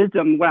take the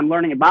wisdom when I'm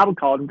learning at Bible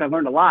college, which I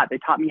learned a lot. They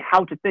taught me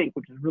how to think,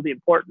 which is really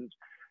important.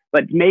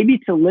 But maybe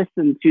to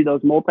listen to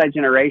those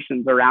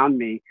multi-generations around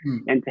me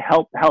and to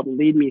help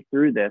lead me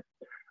through this.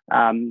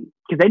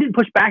 Because they didn't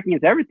push back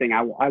against everything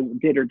I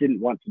did or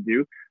didn't want to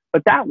do.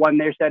 But that one,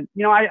 they said,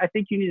 I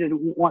think you need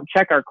to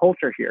check our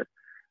culture here.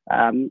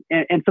 And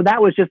so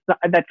that was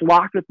that's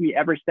locked with me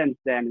ever since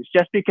then. It's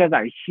just because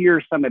I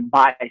hear some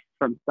advice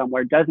from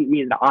somewhere doesn't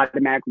mean it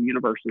automatically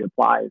universally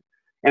applies.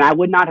 And I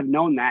would not have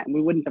known that, and we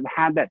wouldn't have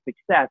had that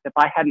success if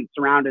I hadn't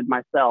surrounded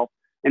myself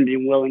and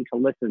been willing to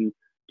listen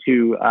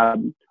to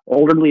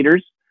older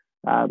leaders,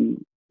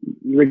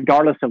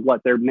 regardless of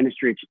what their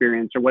ministry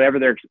experience or whatever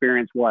their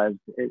experience was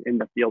in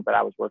the field that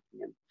I was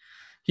working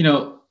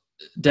in.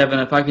 Devin,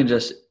 if I can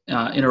just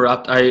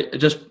interrupt, I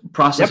just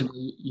processing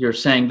you're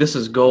saying, this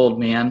is gold,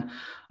 man.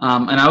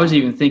 And I was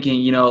even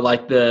thinking,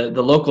 like the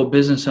local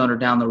business owner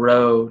down the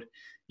road,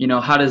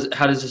 how does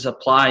this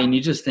apply? And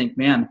you just think,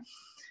 man,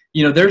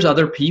 there's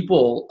other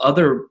people,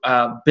 other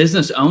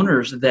business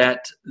owners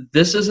that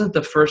this isn't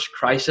the first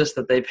crisis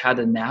that they've had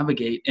to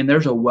navigate. And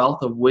there's a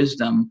wealth of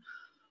wisdom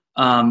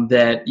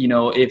that,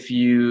 if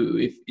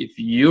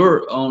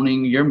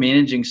you're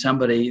managing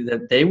somebody,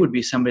 that they would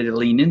be somebody to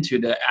lean into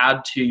to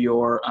add to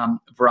your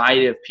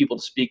variety of people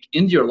to speak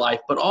into your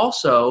life. But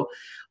also,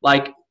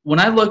 like when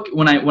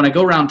I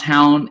go around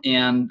town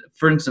and,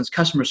 for instance,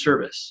 customer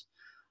service,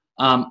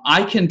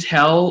 I can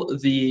tell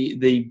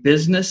the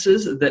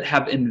businesses that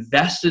have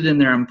invested in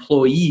their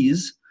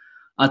employees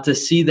to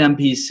see them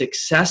be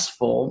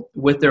successful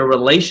with their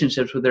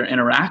relationships, with their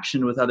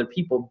interaction with other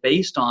people,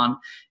 based on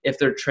if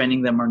they're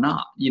training them or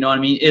not. You know what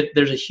I mean?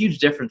 There's a huge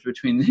difference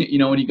between,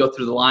 when you go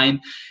through the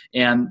line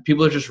and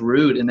people are just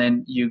rude, and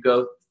then you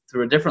go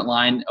through a different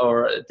line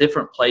or a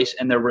different place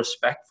and they're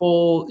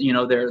respectful,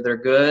 they're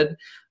good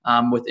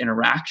with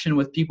interaction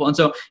with people. And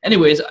so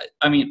anyways,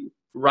 I mean,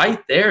 right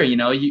there,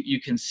 you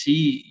can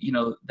see,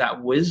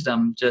 that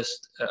wisdom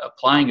just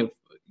applying of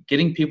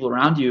getting people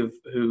around you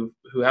who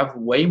have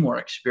way more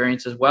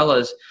experience, as well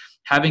as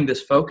having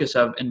this focus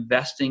of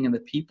investing in the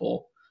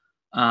people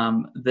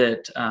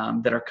that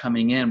are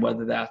coming in,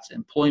 whether that's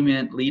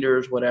employment,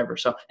 leaders, whatever.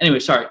 So anyway,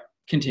 sorry,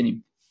 continue.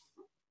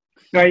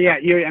 No, yeah,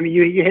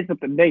 you hit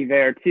something big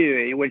there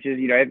too, which is,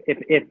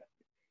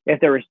 if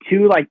there was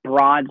two like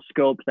broad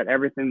scopes that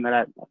everything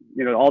that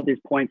all these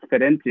points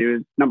fit into,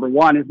 is number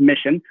one is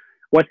mission.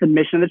 What's the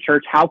mission of the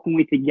church? How can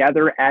we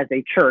together as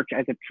a church,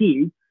 as a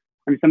team?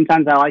 I mean,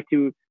 sometimes I like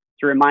to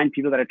remind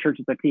people that a church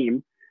is a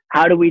team.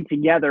 How do we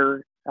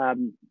together,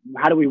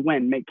 how do we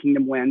win, make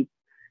kingdom wins?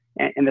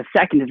 And the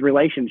second is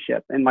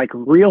relationship, and like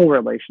real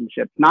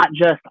relationships, not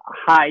just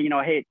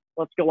hey,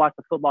 let's go watch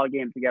the football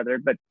game together,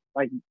 but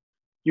like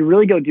you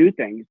really go do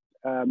things.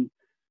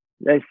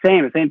 The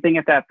same thing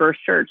at that first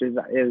church is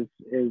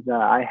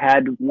I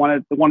had one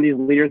of these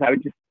leaders I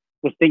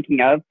was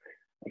thinking of.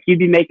 He'd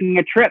be making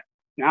a trip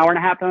an hour and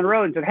a half down the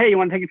road and said, hey, you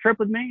want to take a trip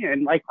with me?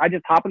 And like, I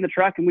just hop in the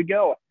truck and we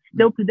go.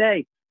 Still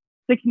today,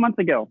 6 months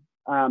ago,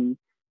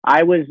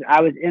 I was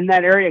in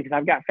that area because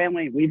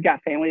we've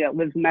got family that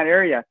lives in that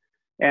area.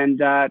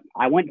 And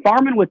I went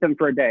farming with them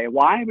for a day.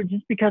 Why?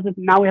 Just because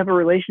now we have a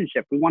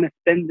relationship. We want to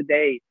spend the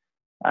day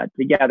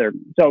together.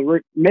 So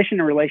mission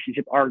and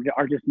relationship are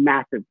just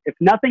massive. If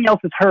nothing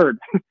else is heard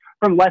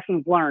from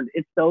lessons learned,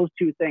 it's those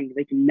two things.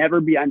 They can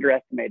never be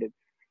underestimated.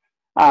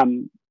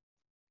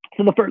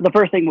 So the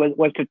first thing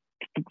was to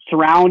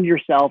surround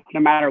yourself,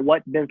 no matter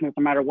what business,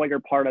 no matter what you're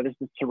part of, is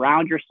to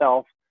surround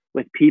yourself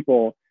with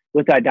people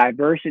with a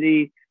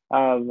diversity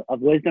of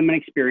wisdom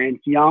and experience,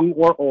 young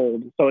or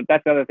old. So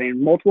that's the other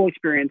thing, multiple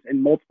experience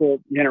in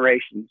multiple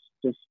generations.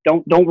 Just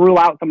don't rule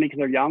out somebody because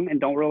they're young, and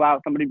don't rule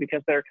out somebody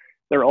because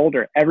they're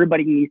older.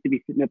 Everybody needs to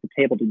be sitting at the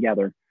table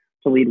together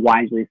to lead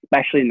wisely,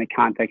 especially in the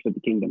context of the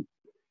kingdom.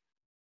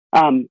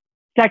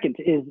 Second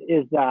is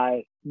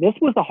this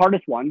was the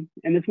hardest one,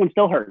 and this one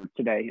still hurts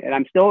today. And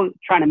I'm still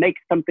trying to make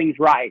some things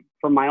right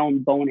from my own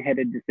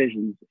boneheaded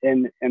decisions.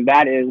 And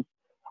that is,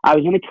 I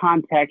was in a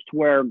context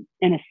where,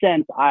 in a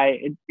sense,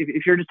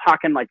 if you're just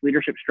talking like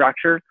leadership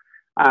structure,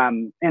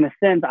 in a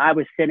sense, I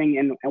was sitting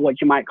in what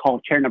you might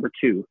call chair number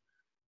 2.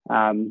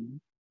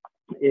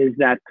 Is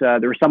that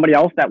there was somebody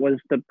else that was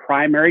the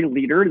primary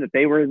leader, that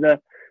they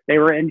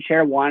were in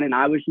chair 1 and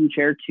I was in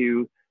chair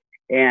 2.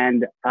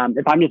 And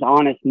if I'm just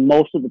honest,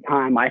 most of the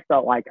time I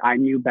felt like I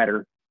knew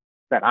better,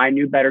 that I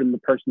knew better than the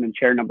person in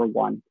chair number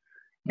 1.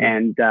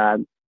 And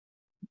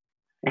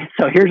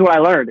so here's what I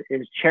learned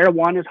is chair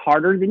 1 is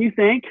harder than you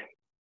think.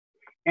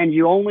 And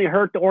you only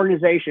hurt the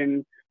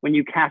organization when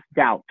you cast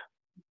doubt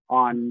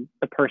on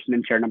the person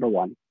in chair number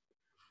 1.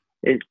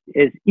 Is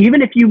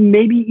even if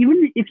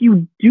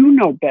you do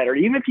know better,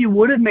 even if you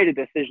would have made a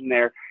decision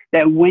there,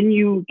 that when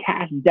you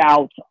cast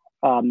doubt,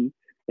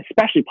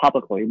 especially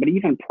publicly, but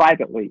even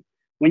privately,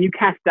 when you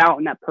cast doubt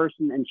on that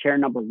person in chair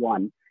number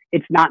 1,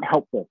 it's not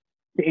helpful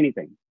to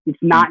anything. It's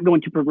not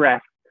going to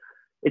progress.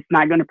 It's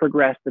not going to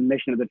progress the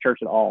mission of the church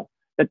at all.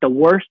 That the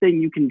worst thing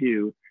you can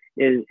do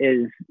is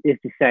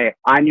to say,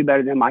 I knew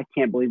better than them. I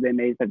can't believe they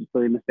made such a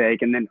silly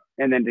mistake. And then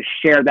to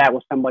share that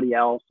with somebody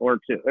else or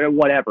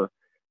whatever.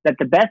 That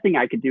the best thing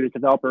I could do is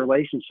develop a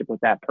relationship with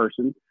that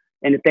person.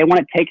 And if they want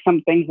to take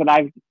some things that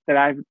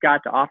I've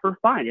got to offer,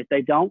 fine. If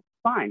they don't,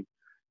 fine.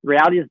 The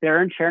reality is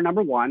they're in chair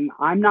number one.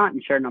 I'm not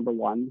in chair number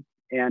one.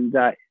 And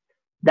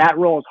that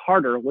role is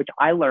harder, which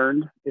I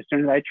learned as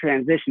soon as I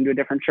transitioned to a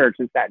different church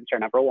and sat in chair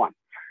number one.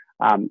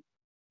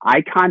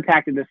 I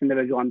contacted this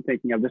individual I'm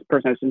thinking of, this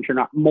person I was in chair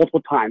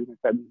multiple times, and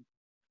said,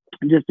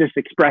 just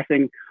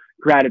expressing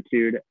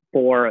gratitude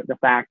for the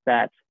fact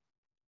that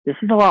this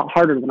is a lot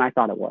harder than I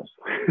thought it was.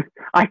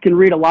 I can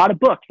read a lot of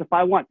books if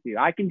I want to.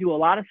 I can do a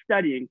lot of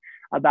studying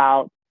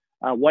about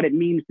what it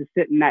means to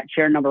sit in that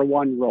chair number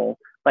one role.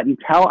 But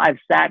until I've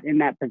sat in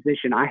that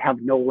position, I have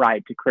no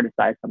right to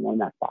criticize someone in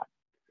that spot.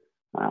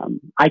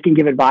 I can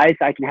give advice,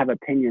 I can have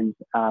opinions,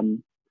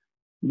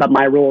 but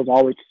my role is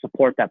always to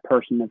support that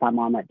person if I'm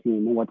on that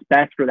team. And what's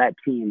best for that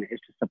team is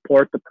to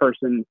support the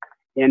person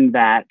in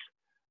that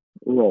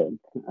role.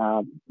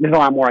 There's a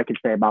lot more I could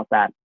say about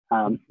that,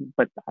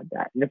 but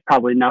that's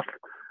probably enough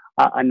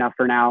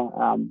for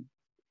now.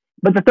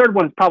 But the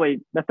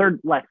third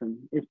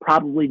lesson is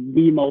probably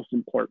the most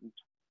important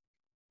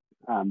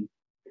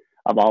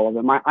of all of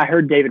them. I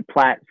heard David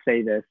Platt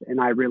say this, and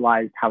I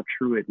realized how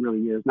true it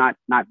really is, not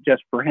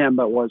just for him,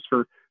 but was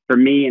for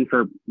me and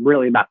for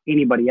really about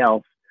anybody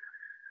else.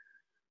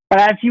 But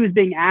as he was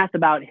being asked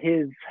about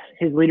his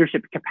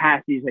leadership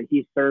capacities that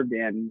he served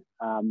in,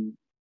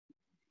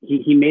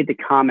 he made the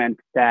comment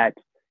that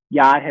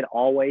God had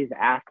always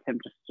asked him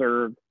to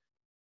serve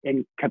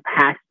in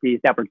capacities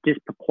that were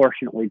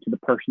disproportionately to the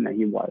person that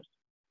he was.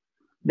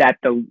 That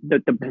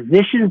the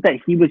positions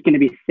that he was going to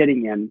be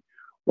sitting in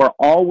were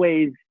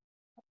always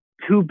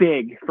too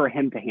big for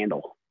him to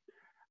handle.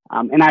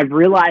 And I've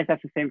realized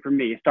that's the same for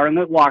me. Starting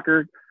with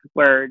Walker,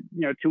 where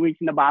 2 weeks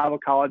into Bible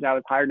college, I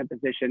was hired in a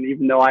position,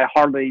 even though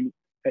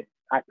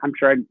I'm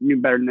sure I knew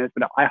better than this,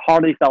 but I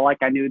hardly felt like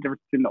I knew the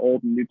difference between the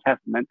Old and New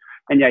Testament.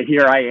 And yet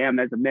here I am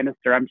as a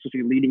minister. I'm supposed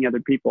to be leading other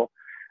people.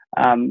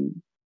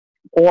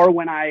 Or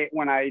when I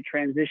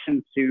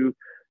transitioned to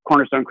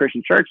Cornerstone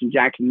Christian Church in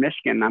Jackson,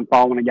 Michigan, I'm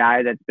following a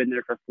guy that's been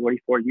there for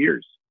 44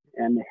 years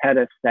and had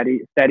a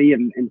steady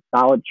and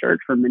solid church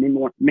for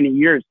many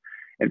years.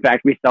 In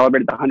fact, we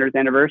celebrated the 100th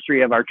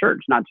anniversary of our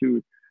church not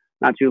too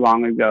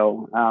long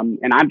ago.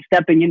 And I'm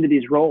stepping into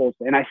these roles,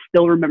 and I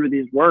still remember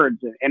these words.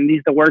 And these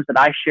are the words that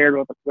I shared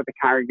with the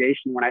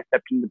congregation when I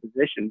stepped into the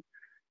position.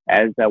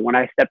 When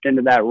I stepped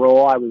into that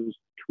role, I was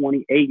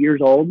 28 years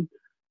old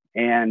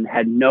and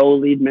had no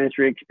lead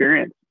ministry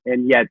experience.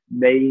 And yet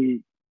the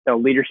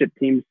leadership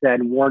team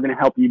said, we're going to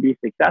help you be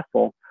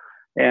successful.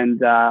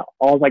 And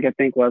all I could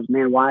think was,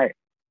 man, why?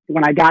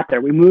 When I got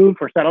there, we moved,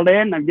 we're settled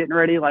in, I'm getting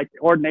ready, like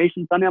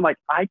ordination Sunday. I'm like,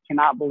 I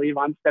cannot believe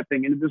I'm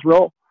stepping into this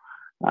role.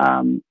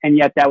 And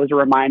yet that was a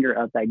reminder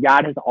of that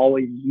God has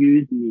always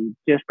used me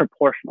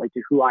disproportionately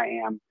to who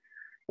I am.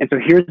 And so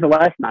here's the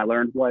lesson I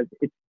learned was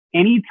it's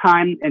any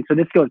time, and so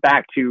this goes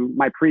back to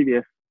my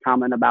previous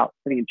comment about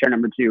sitting in chair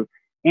number 2,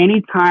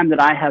 anytime that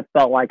I have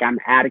felt like I'm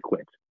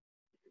adequate,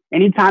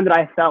 anytime that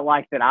I felt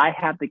like that I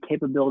have the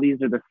capabilities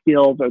or the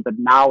skills or the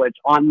knowledge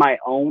on my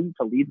own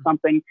to lead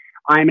something,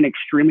 I'm in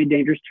extremely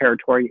dangerous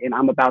territory and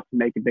I'm about to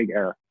make a big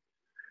error.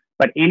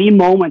 But any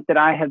moment that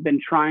I have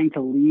been trying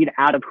to lead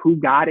out of who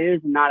God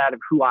is and not out of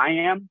who I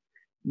am,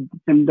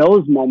 it's in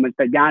those moments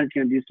that God is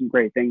going to do some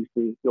great things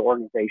to the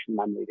organization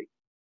I'm leading.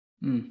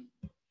 Mm.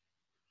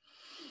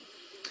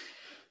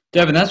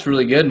 Devin, that's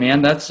really good,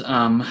 man. That's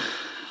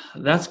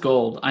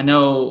gold. I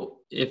know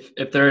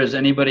if there is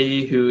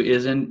anybody who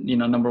isn't,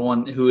 number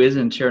one, who is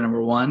in chair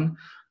number 1,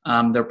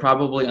 they're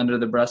probably under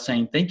the breath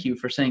saying, thank you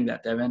for saying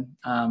that, Devin.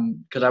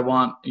 Because I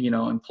want,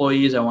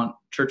 employees, I want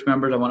church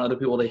members, I want other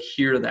people to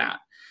hear that,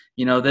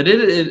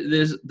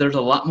 that there's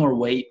a lot more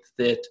weight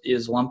that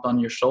is lumped on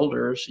your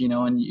shoulders,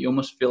 and you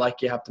almost feel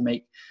like you have to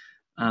make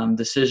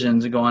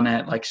decisions going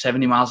at like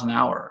 70 miles an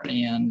hour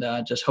and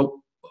just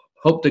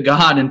hope to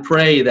God and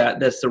pray that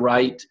that's the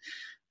right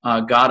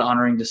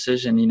God-honoring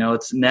decision.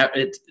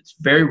 It's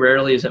very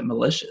rarely is it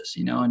malicious,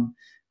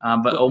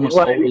 but almost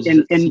always is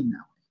it seen that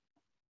way.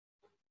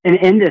 And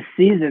in this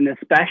season,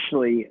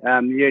 especially,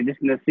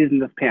 just in the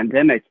season of this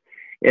pandemic,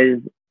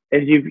 is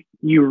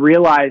you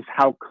realize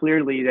how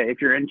clearly that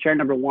if you're in chair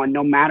number 1,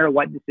 no matter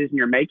what decision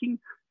you're making,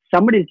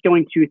 somebody's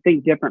going to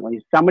think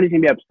differently. Somebody's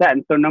going to be upset,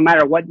 and so no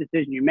matter what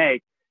decision you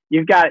make,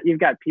 you've got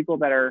people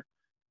that are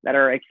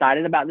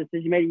excited about the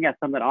decision making. You got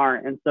some that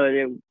aren't, and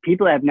so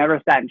people that have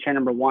never sat in chair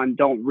number 1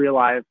 don't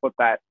realize what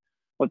that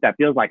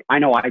feels like. I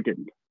know I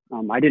didn't.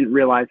 I didn't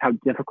realize how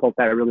difficult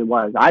that really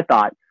was. I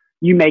thought,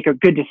 you make a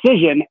good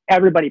decision,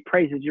 everybody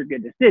praises your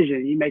good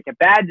decision. You make a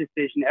bad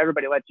decision,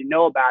 everybody lets you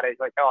know about it. It's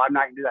like, oh, I'm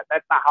not going to do that.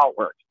 That's not how it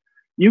works.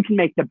 You can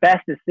make the best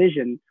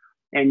decision,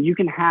 and you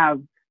can have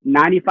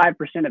 95%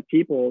 of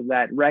people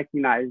that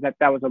recognize that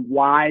was a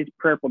wise,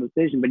 prayerful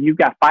decision, but you've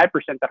got 5%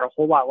 that are a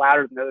whole lot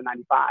louder than the other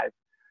 95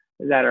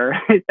 that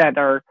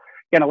are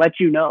going to let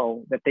you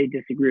know that they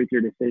disagree with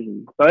your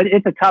decision. So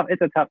it's a tough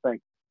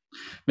thing.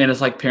 Man, it's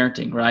like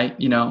parenting, right?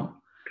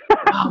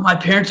 Oh, my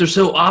parents are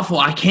so awful.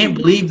 I can't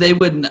believe they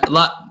wouldn't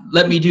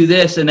let me do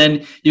this. And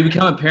then you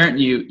become a parent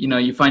and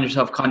you find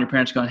yourself calling your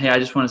parents going, hey, I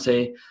just want to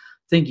say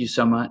Thank you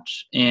so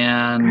much.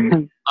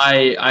 And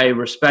I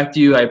respect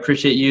you. I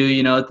appreciate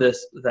you,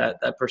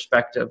 that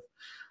perspective.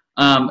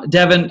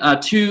 Devin,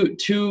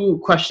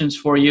 two questions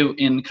for you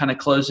in kind of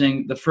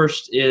closing. The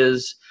first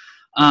is,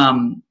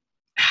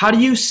 how do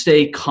you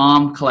stay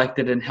calm,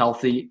 collected, and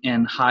healthy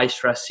in high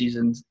stress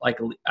seasons, like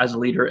as a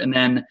leader? And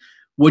then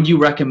would you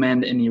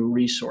recommend any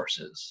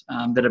resources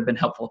that have been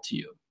helpful to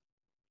you?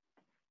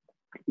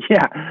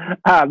 Yeah.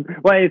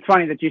 Well, it's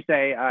funny that you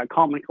say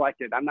calm and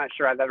collected. I'm not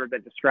sure I've ever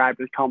been described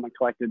as calm and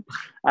collected.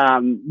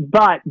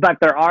 But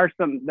there are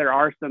some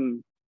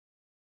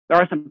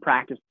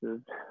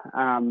practices.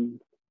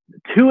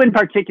 Two in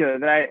particular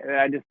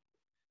that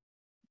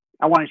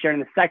I want to share.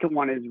 And the second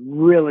one is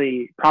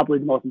really probably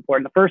the most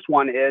important. The first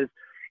one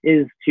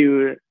is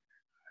to,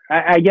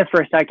 I guess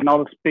for a second,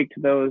 I'll just speak to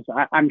those.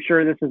 I'm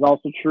sure this is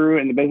also true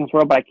in the business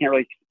world, but I can't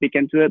really speak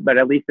into it. But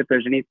at least if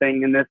there's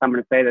anything in this, I'm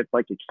going to say that's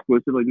like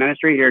exclusively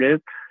ministry. Here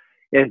it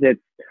is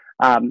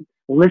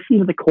listen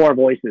to the core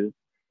voices.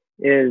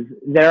 Is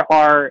there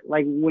are,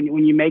 like,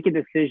 when you make a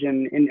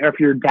decision, or if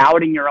you're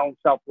doubting your own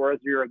self-worth,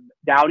 you're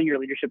doubting your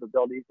leadership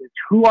abilities, is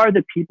who are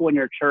the people in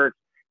your church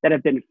that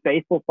have been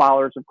faithful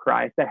followers of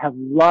Christ, that have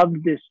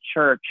loved this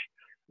church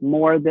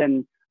more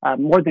than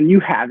you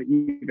have,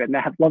 even,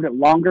 that have loved it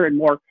longer and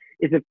more.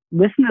 Is if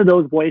listen to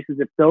those voices.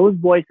 If those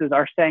voices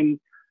are saying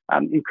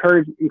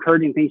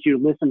encouraging things to you,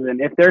 listen to them.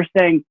 If they're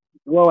saying,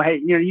 well, hey,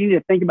 you need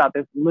to think about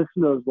this,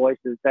 listen to those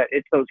voices. That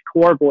it's those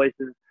core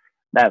voices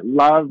that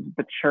love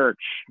the church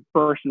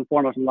first and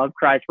foremost, and love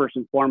Christ first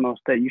and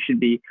foremost, that you should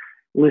be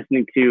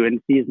listening to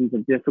in seasons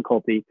of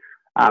difficulty.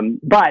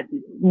 But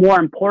more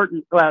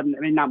important,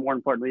 not more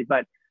importantly,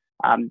 but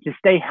to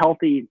stay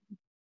healthy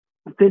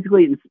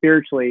physically and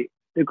spiritually,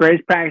 the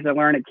greatest practice I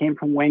learned, it came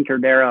from Wayne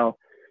Cordero,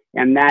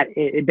 and that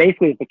it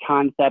basically is the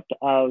concept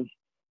of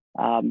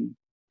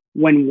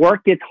when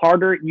work gets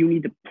harder, you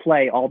need to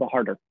play all the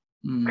harder.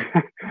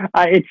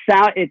 It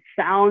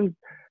sounds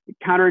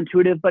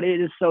counterintuitive, but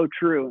it is so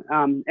true.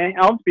 And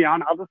I'll be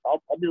honest,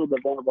 I'll be a little bit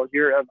vulnerable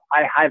here.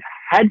 I've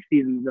had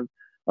seasons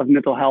of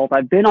mental health.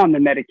 I've been on the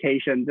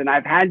medications, and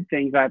I've had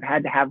things. I've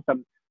had to have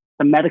some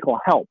medical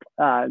help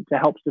to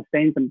help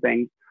sustain some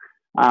things.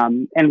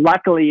 And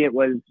luckily, it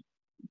was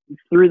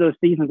through those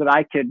seasons that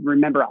I could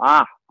remember,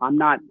 I'm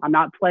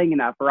not playing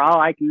enough, or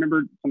I can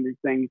remember some of these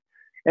things.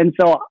 And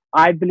so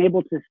I've been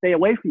able to stay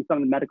away from some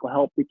of the medical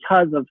help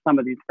because of some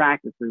of these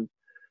practices.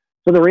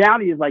 So the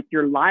reality is, like,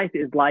 your life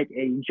is like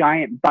a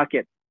giant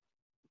bucket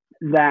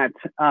that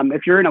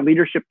if you're in a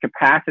leadership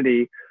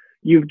capacity,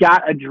 you've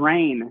got a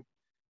drain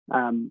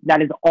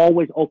that is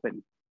always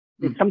open.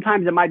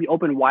 Sometimes it might be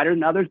open wider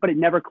than others, but it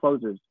never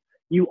closes.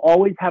 You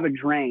always have a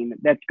drain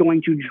that's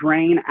going to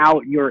drain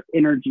out your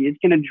energy. It's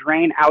going to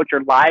drain out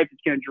your life.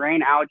 It's going to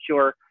drain out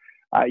your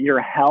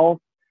health.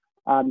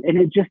 And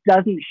it just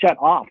doesn't shut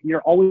off.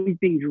 You're always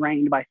being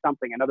drained by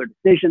something, another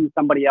decision,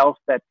 somebody else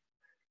that's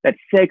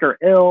sick or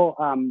ill,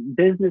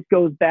 business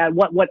goes bad,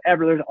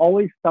 whatever. There's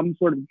always some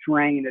sort of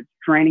drain that's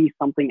draining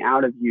something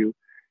out of you.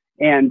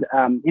 And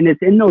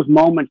it's in those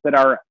moments that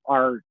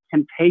our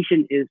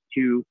temptation is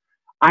to,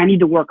 I need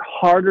to work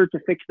harder to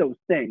fix those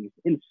things.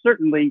 And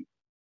certainly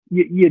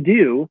you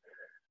do.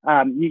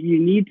 You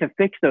need to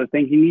fix those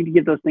things. You need to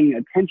give those things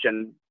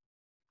attention.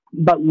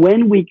 But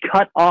when we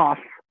cut off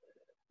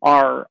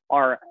our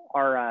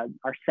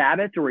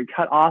Sabbath, or we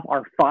cut off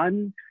our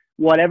fun,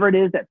 whatever it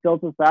is that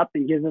fills us up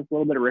and gives us a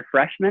little bit of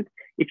refreshment,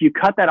 if you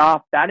cut that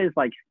off, that is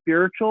like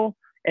spiritual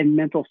and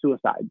mental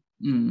suicide.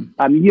 You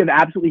have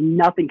absolutely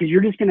nothing, because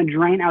you're just going to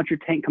drain out your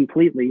tank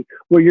completely,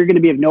 where you're going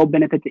to be of no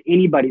benefit to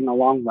anybody in the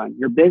long run.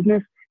 Your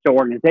business, your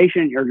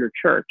organization, or your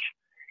church.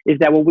 Is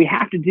that what we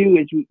have to do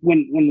is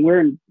when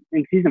we're in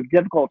season of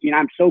difficulty, and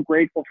I'm so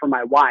grateful for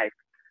my wife,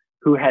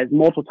 who has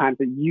multiple times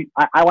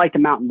that I like to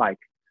mountain bike,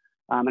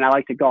 and I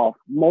like to golf.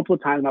 Multiple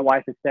times my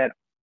wife has said,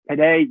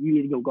 today you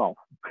need to go golf.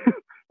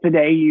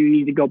 Today you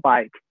need to go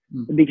bike,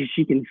 because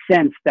she can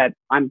sense that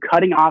I'm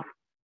cutting off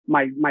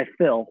my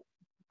fill.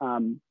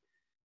 I'm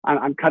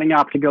cutting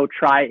off to go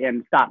try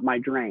and stop my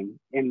drain.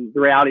 And the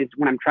reality is,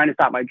 when I'm trying to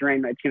stop my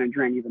drain, it's going to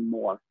drain even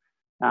more.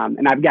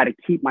 And I've got to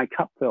keep my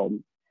cup filled.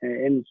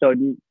 And so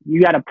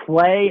you got to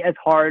play as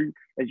hard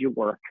as you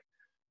work.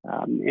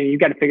 And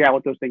you've got to figure out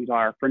what those things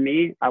are. For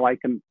me, my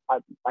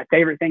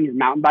favorite thing is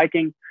mountain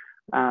biking.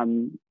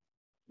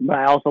 But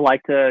I also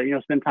like to,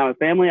 spend time with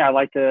family. I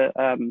like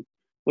to,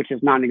 which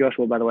is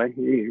non-negotiable, by the way.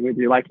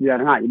 Whether you like to do that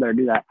or not, you better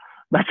do that.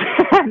 But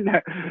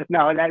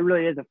no, that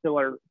really is a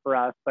filler for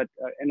us. But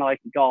and I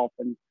like to golf,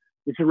 and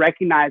just to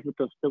recognize what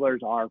those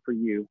fillers are for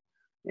you.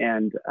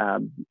 And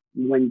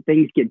when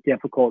things get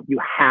difficult, you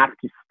have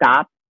to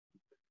stop,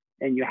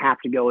 and you have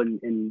to go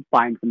and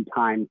find some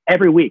time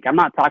every week. I'm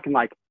not talking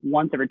like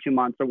once every 2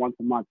 months or once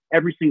a month.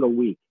 Every single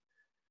week,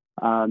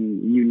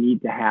 you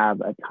need to have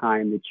a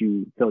time that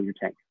you fill your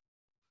tank.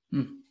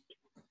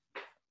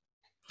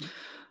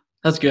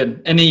 That's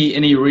good.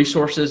 Any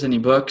resources, any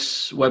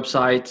books,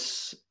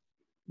 websites?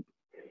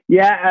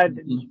 Yeah,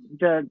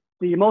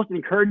 the most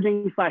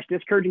encouraging /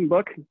 discouraging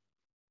book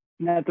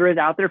that there is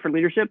out there for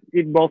leadership,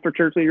 both for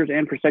church leaders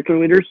and for secular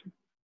leaders.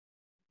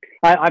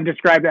 I've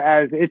described it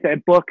as it's a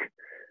book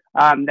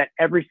that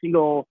every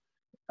single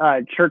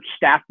church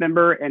staff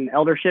member and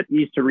eldership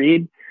needs to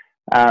read.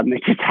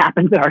 It just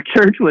happens that our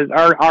church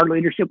our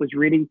leadership was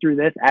reading through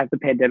this as the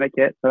pandemic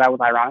hit, so that was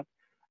ironic.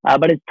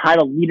 But it's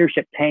titled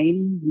Leadership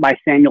Pain by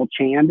Samuel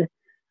Chand.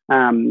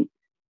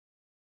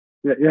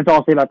 That's all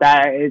I'll say about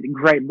that. It's a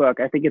great book.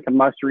 I think it's a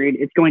must read.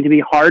 It's going to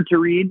be hard to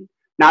read,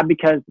 not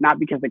because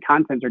the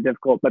contents are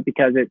difficult, but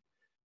because it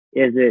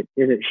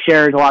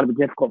shares a lot of the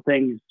difficult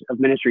things of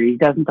ministry. He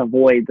doesn't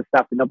avoid the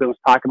stuff that nobody wants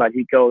to talk about.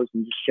 He goes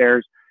and just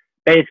shares.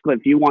 Basically,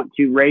 if you want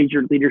to raise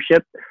your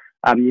leadership,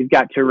 you've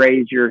got to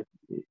raise your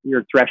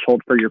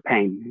threshold for your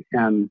pain.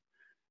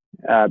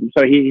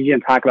 So he's going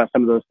to talk about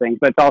some of those things,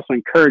 but it's also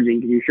encouraging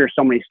because you hear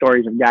so many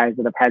stories of guys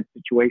that have had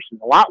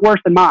situations a lot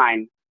worse than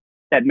mine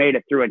that made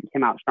it through it and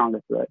came out stronger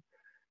through it.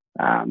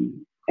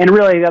 And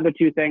really, the other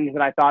two things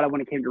that I thought of when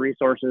it came to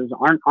resources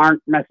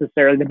aren't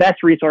necessarily the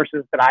best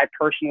resources that I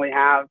personally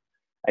have.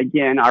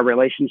 Again, our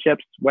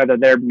relationships, whether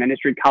they're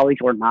ministry colleagues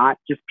or not,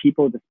 just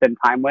people to spend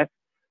time with,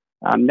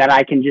 that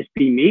I can just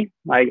be me.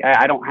 Like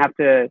I don't have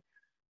to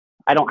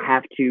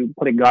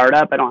put a guard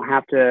up. I don't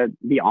have to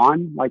be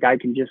on. Like I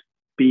can just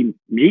be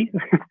me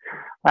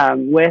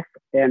with.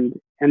 And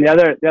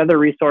the other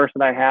resource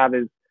that I have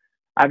is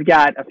I've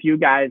got a few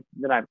guys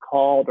that I've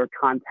called or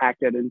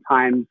contacted in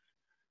times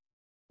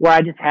where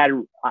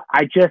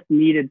I just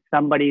needed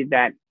somebody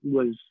that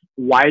was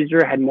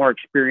wiser, had more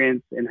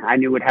experience, and I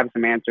knew would have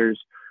some answers.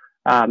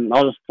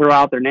 I'll just throw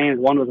out their names.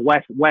 One was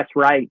Wes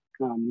Wright.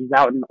 He's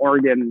out in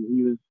Oregon.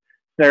 He was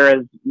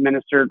Sarah's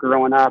minister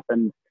growing up,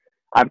 and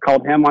I've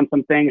called him on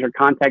some things or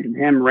contacted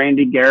him.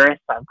 Randy Garris,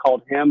 I've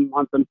called him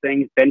on some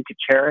things. Ben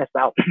Kacharis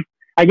out.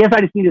 I guess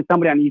I just needed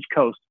somebody on each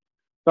coast.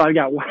 So I've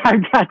got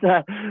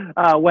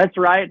Wes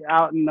Wright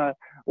out in the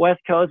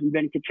West Coast and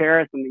Ben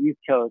Kacharis on the East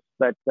Coast.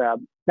 But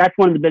that's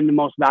been the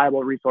most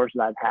valuable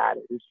resources I've had.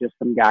 It's just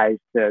some guys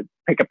to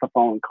pick up the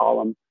phone and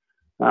call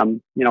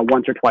them,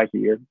 once or twice a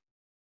year.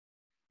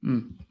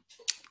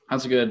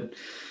 That's good.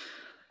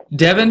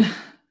 Devin,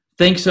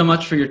 thanks so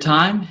much for your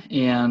time,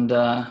 and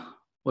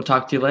we'll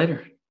talk to you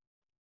later.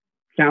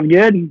 Sounds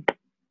good.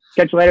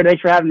 Catch you later.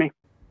 Thanks for having me.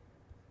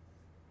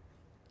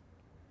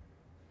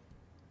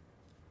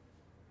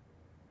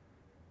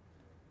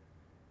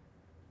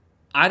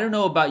 I don't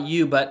know about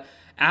you, but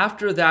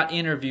after that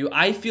interview,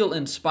 I feel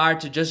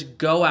inspired to just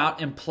go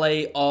out and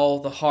play all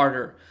the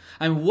harder.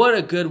 What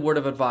a good word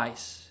of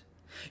advice.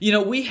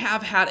 We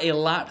have had a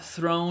lot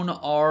thrown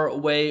our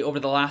way over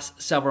the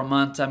last several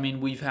months.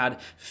 We've had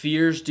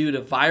fears due to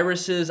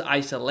viruses,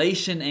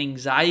 isolation,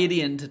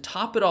 anxiety, and to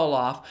top it all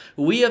off,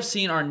 we have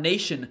seen our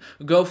nation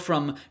go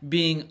from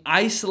being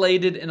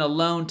isolated and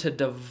alone to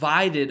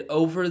divided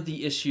over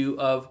the issue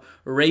of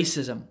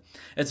racism.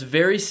 It's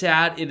very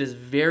sad. It is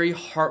very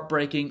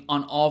heartbreaking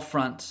on all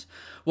fronts.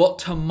 Well,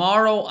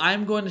 tomorrow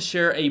I'm going to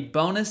share a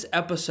bonus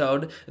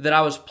episode that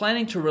I was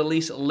planning to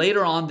release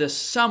later on this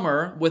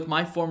summer with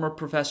my former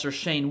professor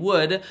Shane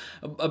Wood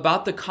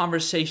about the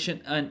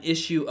conversation and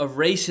issue of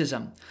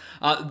racism.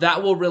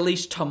 That will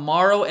release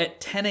tomorrow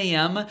at 10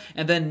 a.m.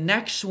 And then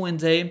next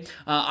Wednesday,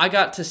 I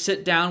got to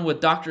sit down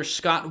with Dr.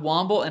 Scott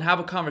Womble and have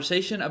a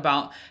conversation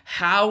about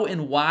how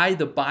and why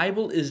the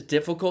Bible is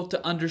difficult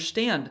to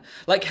understand.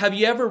 Like, have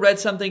you ever read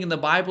something in the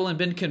Bible and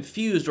been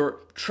confused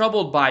or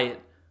troubled by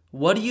it?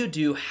 What do you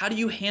do? How do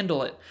you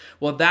handle it?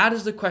 Well, that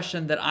is the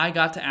question that I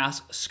got to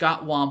ask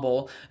Scott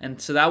Womble,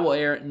 and so that will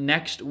air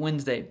next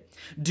Wednesday.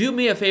 Do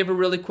me a favor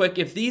really quick.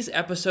 If these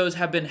episodes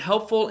have been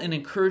helpful and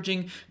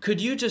encouraging, could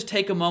you just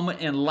take a moment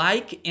and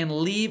like and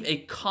leave a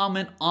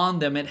comment on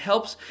them? It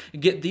helps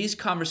get these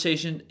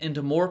conversations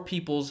into more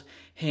people's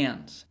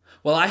hands.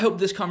 Well, I hope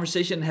this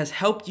conversation has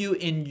helped you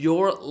in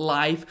your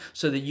life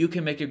so that you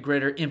can make a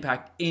greater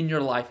impact in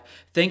your life.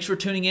 Thanks for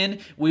tuning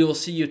in. We will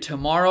see you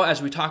tomorrow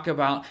as we talk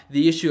about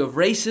the issue of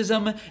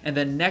racism, and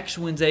then next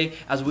Wednesday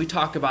as we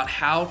talk about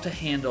how to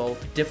handle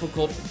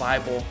difficult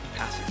Bible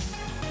passages.